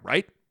Calipari,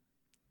 right?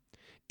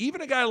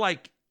 Even a guy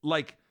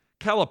like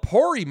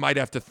Calipari might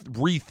have to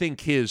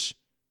rethink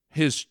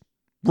his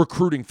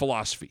recruiting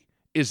philosophy.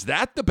 Is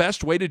that the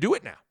best way to do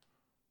it now?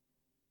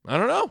 I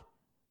don't know.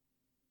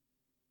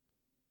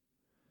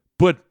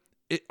 But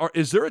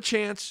is there a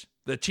chance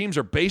that teams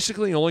are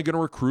basically only going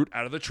to recruit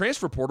out of the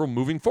transfer portal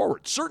moving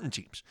forward? Certain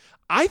teams.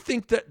 I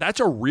think that that's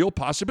a real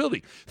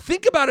possibility.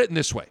 Think about it in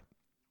this way.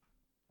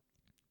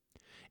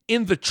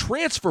 In the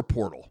transfer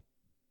portal,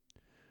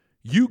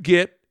 you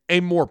get a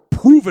more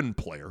proven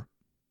player.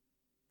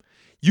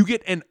 You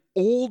get an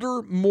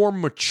older, more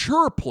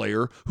mature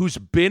player who's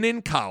been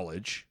in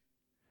college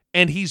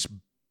and he's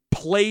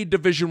played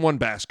Division I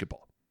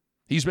basketball.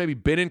 He's maybe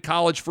been in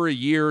college for a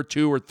year or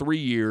 2 or 3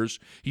 years.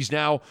 He's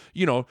now,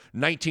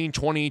 19,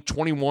 20,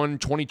 21,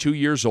 22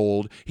 years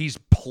old. He's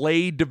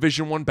played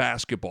Division I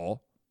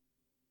basketball.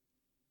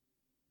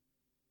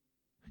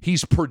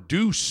 He's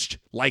produced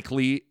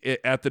likely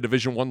at the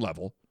Division I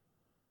level.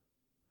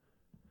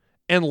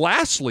 And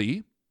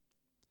lastly,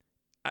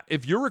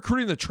 if you're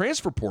recruiting the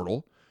transfer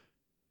portal,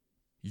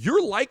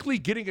 you're likely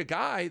getting a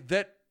guy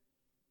that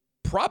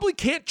probably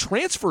can't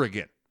transfer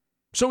again.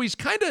 So he's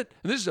kind of,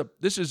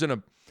 this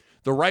isn't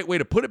the right way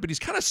to put it, but he's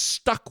kind of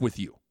stuck with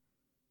you.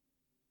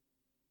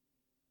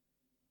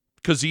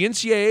 Because the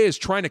NCAA is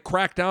trying to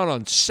crack down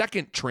on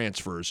second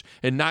transfers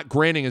and not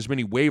granting as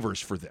many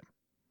waivers for them.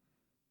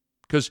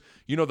 Because,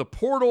 the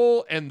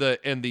portal and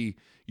the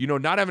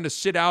not having to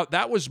sit out,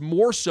 that was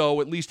more so,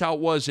 at least how it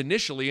was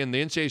initially, and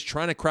the NCAA is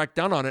trying to crack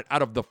down on it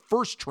out of the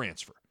first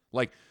transfer.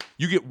 Like,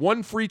 you get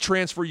one free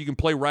transfer, you can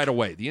play right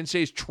away. The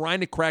NCAA is trying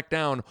to crack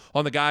down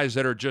on the guys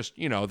that are just,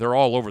 they're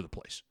all over the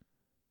place.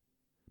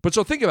 But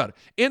so think about it.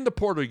 In the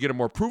portal, you get a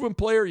more proven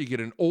player, you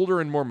get an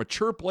older and more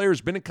mature player who's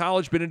been in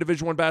college, been in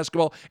Division I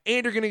basketball,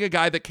 and you're getting a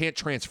guy that can't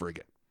transfer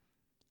again.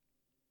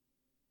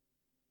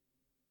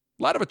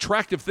 A lot of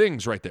attractive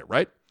things right there,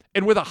 right?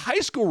 And with a high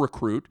school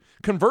recruit,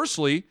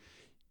 conversely,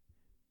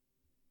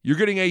 you're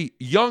getting a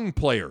young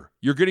player.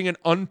 You're getting an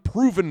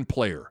unproven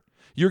player.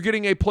 You're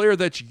getting a player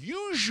that's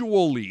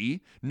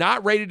usually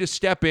not ready to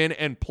step in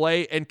and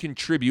play and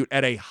contribute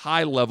at a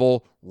high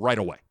level right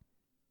away.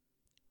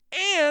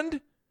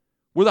 And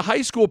with a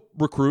high school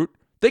recruit,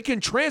 they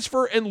can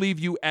transfer and leave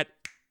you at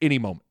any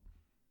moment.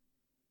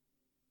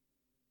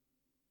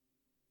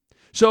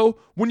 So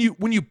when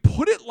you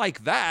put it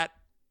like that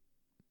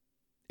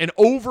and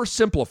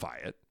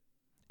oversimplify it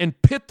and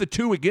pit the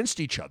two against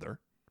each other,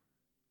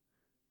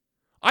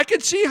 I can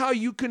see how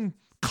you can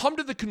come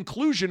to the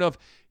conclusion of,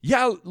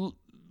 yeah,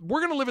 we're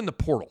going to live in the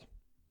portal.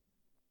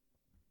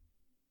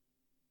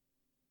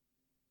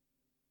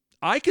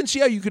 I can see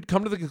how you could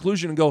come to the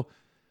conclusion and go,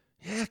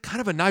 yeah, kind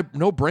of a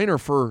no-brainer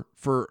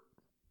for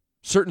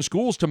certain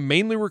schools to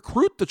mainly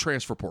recruit the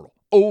transfer portal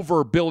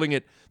over building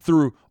it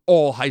through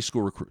all high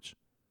school recruits.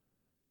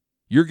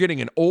 You're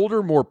getting an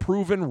older, more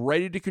proven,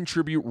 ready to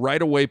contribute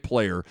right away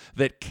player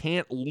that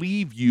can't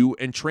leave you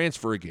and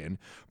transfer again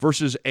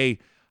versus a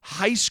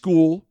high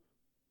school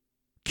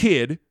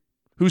kid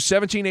who's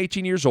 17,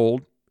 18 years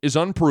old, is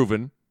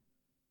unproven,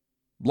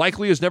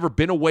 likely has never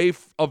been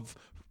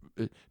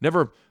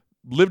never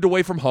lived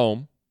away from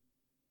home,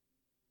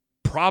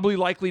 probably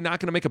likely not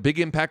going to make a big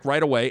impact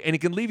right away, and he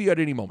can leave you at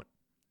any moment.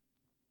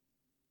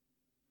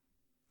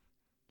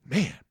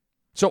 Man.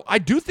 So I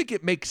do think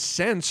it makes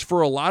sense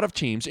for a lot of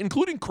teams,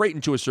 including Creighton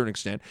to a certain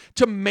extent,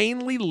 to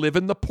mainly live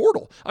in the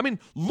portal. I mean,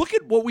 look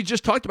at what we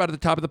just talked about at the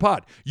top of the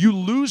pod. You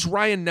lose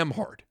Ryan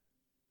Nembhard.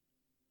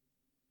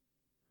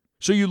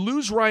 So you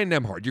lose Ryan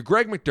Nembhard. You're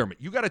Greg McDermott.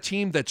 You got a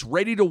team that's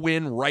ready to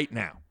win right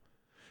now.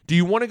 Do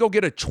you want to go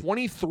get a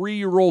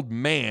 23-year-old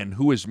man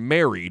who is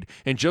married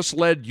and just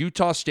led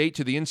Utah State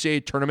to the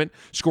NCAA tournament,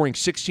 scoring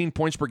 16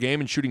 points per game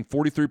and shooting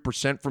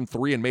 43% from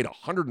three and made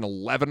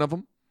 111 of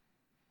them?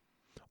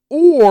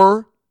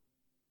 Or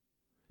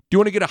do you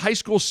want to get a high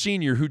school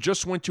senior who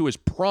just went to his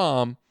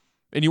prom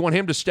and you want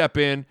him to step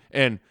in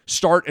and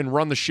start and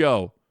run the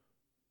show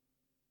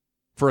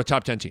for a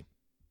top 10 team?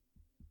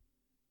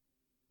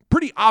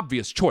 Pretty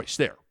obvious choice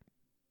there.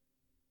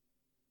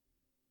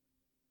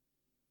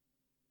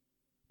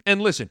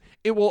 And listen,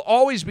 it will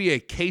always be a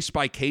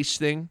case-by-case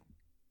thing.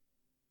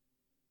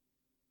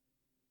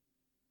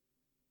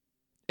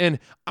 And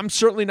I'm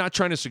certainly not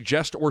trying to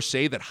suggest or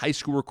say that high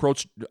school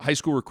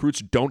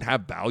recruits don't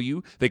have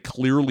value. They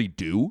clearly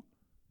do.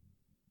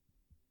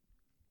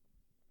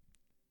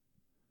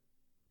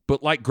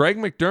 But like Greg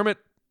McDermott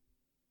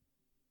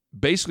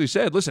basically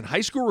said, listen,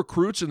 high school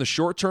recruits in the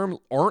short term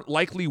aren't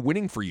likely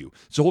winning for you.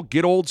 It's the whole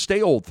get old,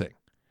 stay old thing.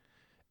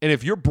 And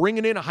if you're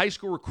bringing in a high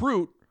school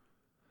recruit,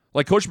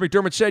 like Coach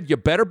McDermott said, you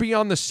better be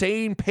on the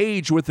same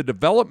page with the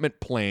development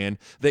plan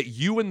that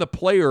you and the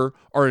player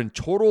are in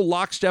total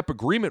lockstep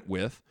agreement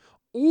with,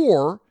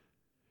 or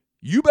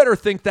you better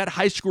think that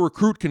high school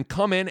recruit can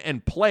come in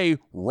and play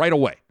right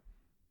away.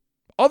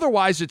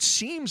 Otherwise, it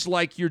seems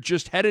like you're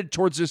just headed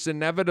towards this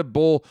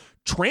inevitable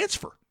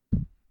transfer.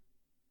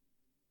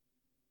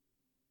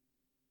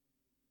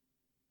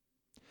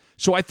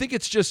 So I think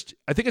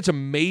it's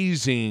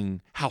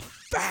amazing how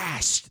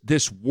fast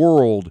this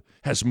world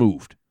has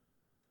moved.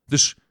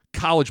 This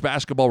college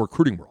basketball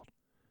recruiting world.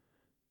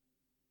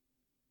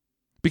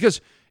 Because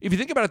if you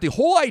think about it, the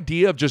whole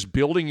idea of just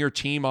building your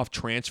team off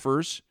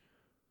transfers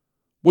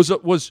was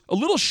a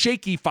little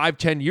shaky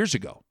 5-10 years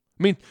ago.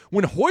 I mean,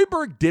 when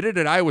Hoiberg did it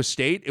at Iowa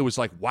State, it was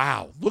like,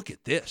 wow, look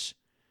at this.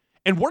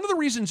 And one of the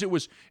reasons it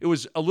was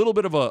a little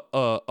bit of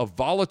a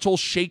volatile,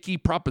 shaky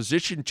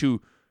proposition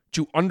to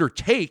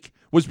undertake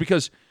was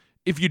because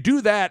if you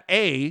do that,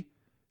 A,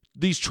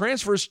 these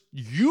transfers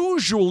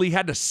usually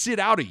had to sit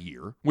out a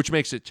year, which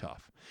makes it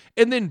tough.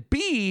 And then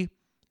B,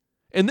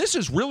 and this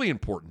is really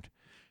important,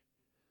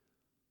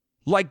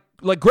 like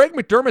Greg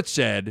McDermott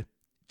said,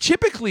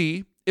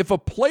 typically if a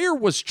player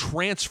was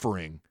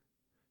transferring,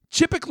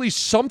 typically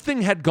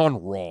something had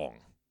gone wrong.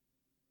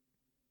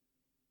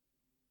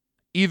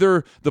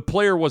 Either the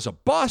player was a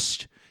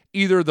bust,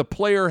 either the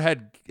player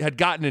had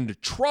gotten into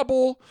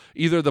trouble,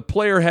 either the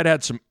player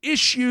had some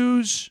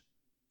issues,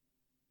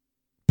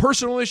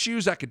 personal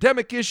issues,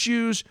 academic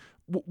issues,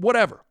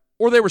 whatever,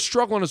 or they were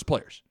struggling as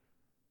players.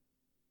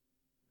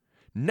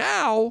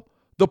 Now,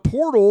 the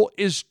portal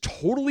is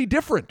totally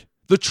different.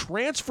 The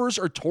transfers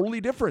are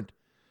totally different.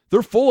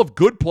 They're full of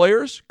good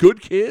players,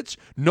 good kids,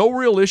 no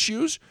real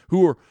issues,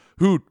 who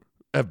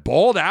have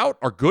balled out,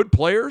 are good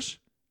players.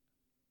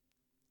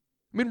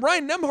 I mean,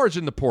 Ryan Nembhard's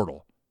in the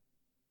portal.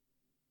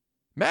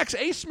 Max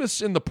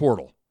Asmuth's in the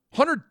portal.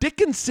 Hunter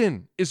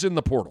Dickinson is in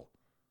the portal.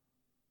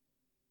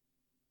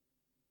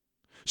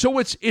 So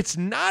it's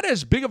not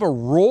as big of a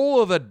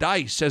roll of the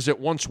dice as it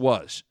once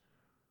was.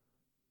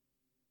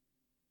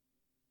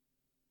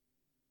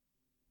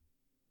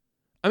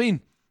 I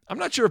mean, I'm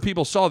not sure if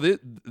people saw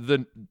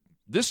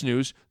this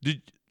news.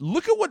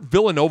 Look at what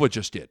Villanova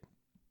just did.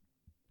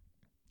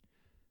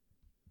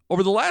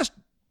 Over the last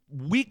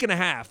week and a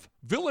half,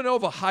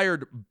 Villanova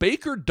hired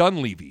Baker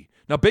Dunleavy.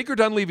 Now, Baker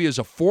Dunleavy is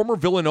a former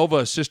Villanova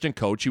assistant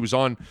coach. He was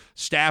on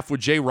staff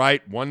with Jay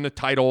Wright, won the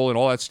title and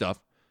all that stuff.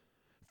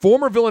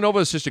 Former Villanova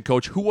assistant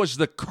coach who was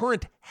the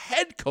current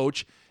head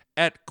coach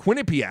at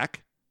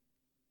Quinnipiac.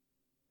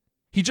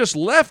 He just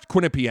left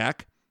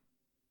Quinnipiac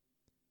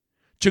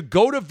to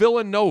go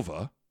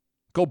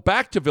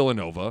back to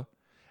Villanova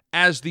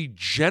as the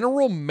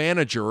general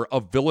manager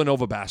of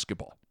Villanova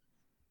basketball.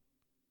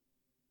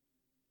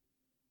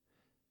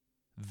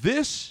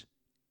 This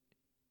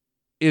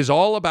is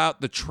all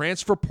about the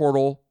transfer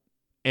portal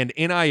and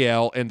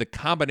NIL and the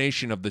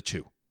combination of the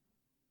two.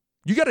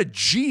 You got a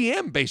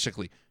GM,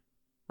 basically,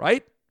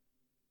 right?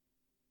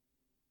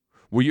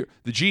 Where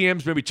the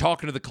GM's maybe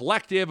talking to the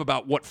collective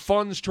about what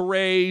funds to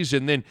raise,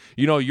 and then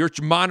you're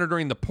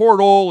monitoring the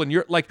portal, and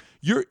you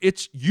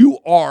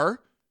are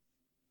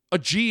a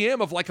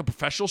GM of like a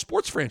professional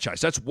sports franchise.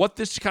 That's what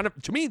this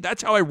to me,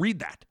 that's how I read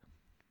that.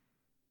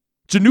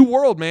 It's a new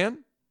world, man.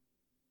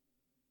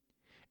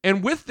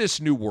 And with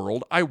this new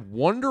world, I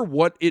wonder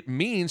what it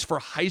means for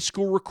high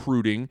school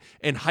recruiting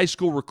and high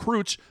school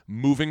recruits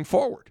moving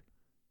forward.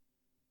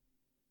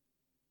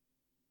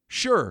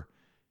 Sure,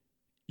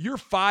 your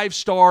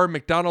 5-star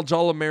McDonald's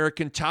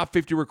All-American top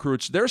 50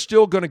 recruits, they're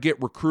still going to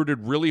get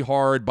recruited really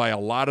hard by a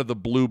lot of the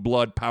blue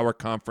blood power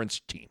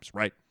conference teams,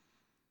 right?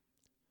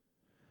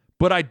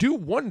 But I do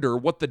wonder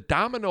what the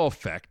domino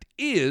effect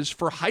is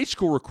for high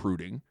school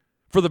recruiting,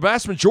 for the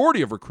vast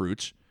majority of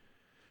recruits,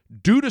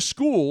 due to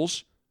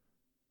schools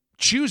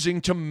choosing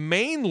to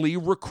mainly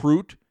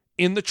recruit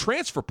in the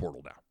transfer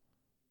portal now.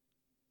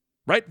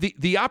 Right?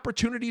 The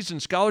opportunities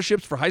and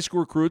scholarships for high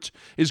school recruits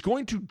is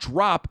going to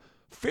drop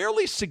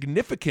fairly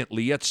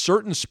significantly at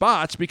certain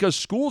spots because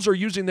schools are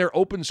using their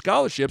open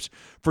scholarships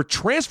for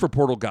transfer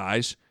portal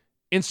guys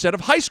instead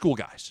of high school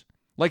guys.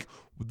 Like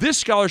this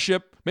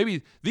scholarship,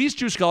 maybe these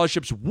two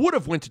scholarships would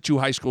have went to 2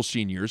 high school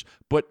seniors,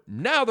 but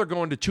now they're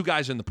going to 2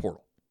 guys in the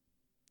portal.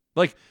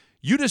 Like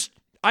you just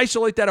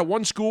isolate that at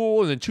 1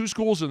 school and then 2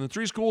 schools and then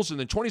 3 schools and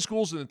then 20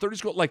 schools and then 30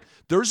 schools. Like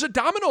there's a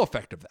domino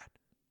effect of that.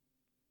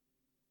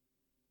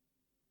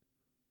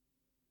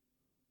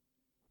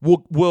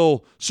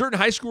 Will certain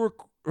high school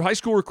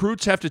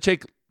recruits have to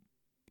take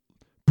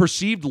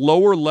perceived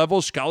lower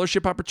level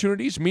scholarship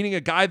opportunities? Meaning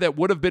a guy that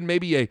would have been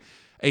maybe at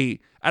a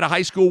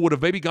high school would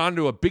have maybe gone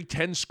to a Big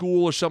Ten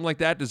school or something like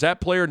that. Does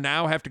that player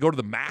now have to go to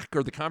the MAC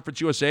or the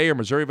Conference USA or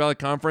Missouri Valley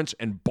Conference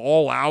and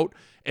ball out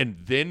and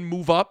then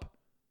move up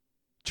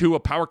to a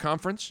power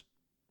conference?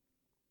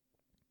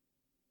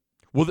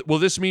 Will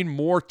this mean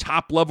more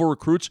top-level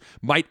recruits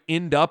might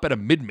end up at a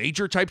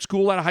mid-major type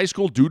school at a high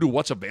school due to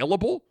what's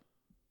available?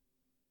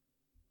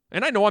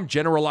 And I know I'm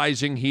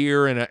generalizing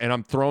here and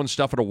I'm throwing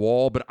stuff at a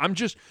wall, but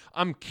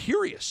I'm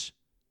curious.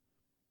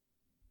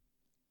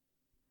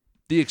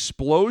 The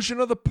explosion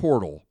of the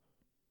portal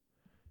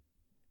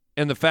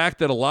and the fact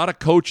that a lot of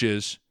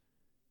coaches,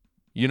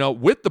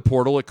 with the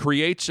portal, it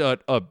creates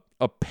a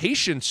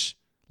patience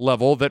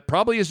level that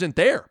probably isn't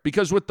there.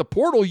 Because with the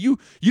portal, you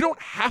don't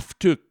have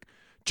to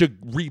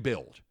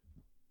rebuild,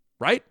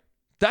 right?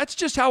 That's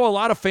just how a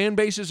lot of fan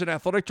bases and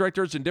athletic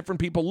directors and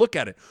different people look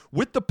at it.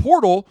 With the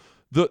portal,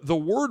 the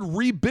word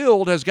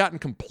rebuild has gotten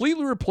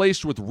completely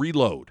replaced with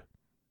reload.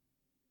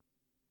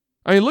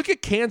 I mean, look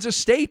at Kansas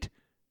State.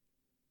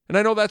 And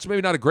I know that's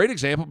maybe not a great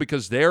example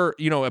because they're,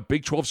 a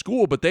Big 12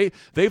 school, but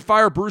they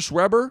fire Bruce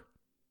Weber,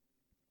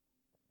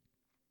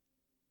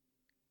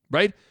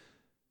 right?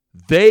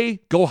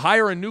 They go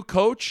hire a new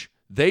coach.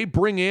 They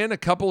bring in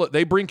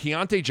they bring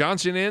Keontae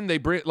Johnson in. They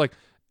bring,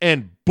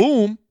 and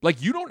boom,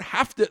 you don't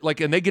have to,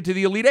 and they get to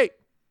the Elite Eight.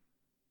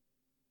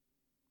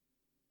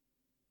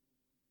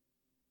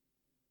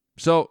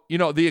 So,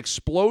 the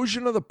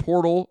explosion of the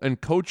portal and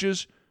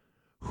coaches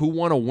who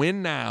want to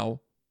win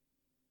now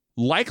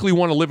likely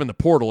want to live in the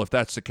portal if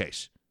that's the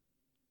case.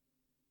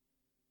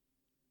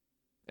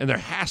 And there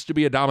has to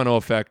be a domino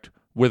effect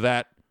with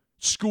that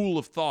school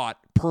of thought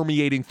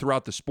permeating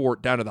throughout the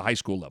sport down to the high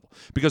school level.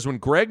 Because when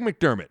Greg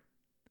McDermott,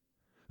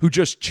 who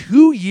just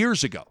 2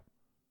 years ago,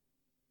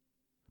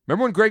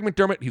 remember when Greg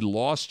McDermott, he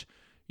lost,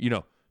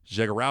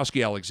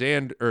 Zegarowski,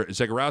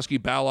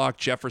 Ballock,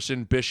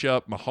 Jefferson,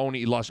 Bishop, Mahoney,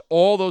 he lost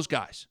all those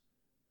guys.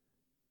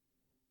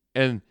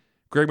 And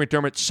Greg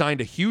McDermott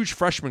signed a huge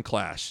freshman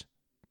class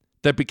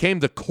that became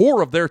the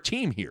core of their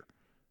team here.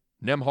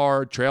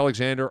 Nemhard, Trey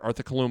Alexander,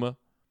 Arthur Kaluma.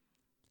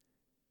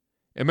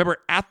 And remember,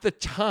 at the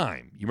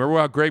time, you remember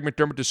how Greg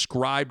McDermott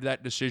described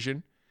that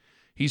decision?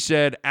 He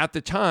said, at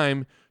the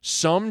time,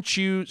 some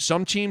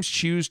teams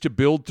choose to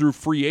build through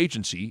free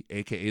agency,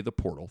 a.k.a. the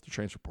portal, the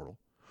transfer portal.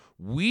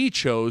 We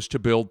chose to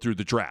build through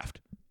the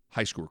draft,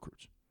 high school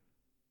recruits.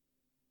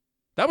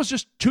 That was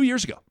just 2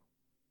 years ago.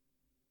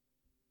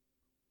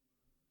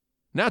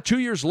 Now, 2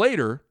 years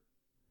later,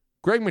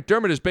 Greg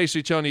McDermott is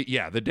basically telling you,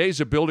 yeah, the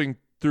days of building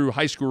through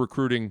high school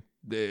recruiting,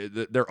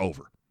 they're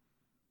over.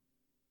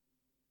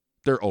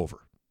 They're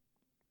over.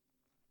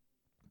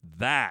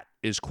 That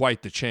is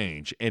quite the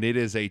change, and it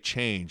is a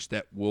change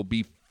that will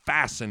be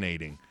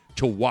fascinating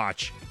to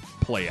watch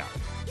play out.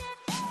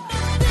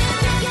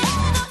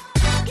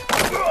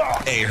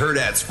 A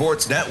Hurrdat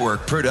Sports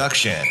Network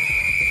production.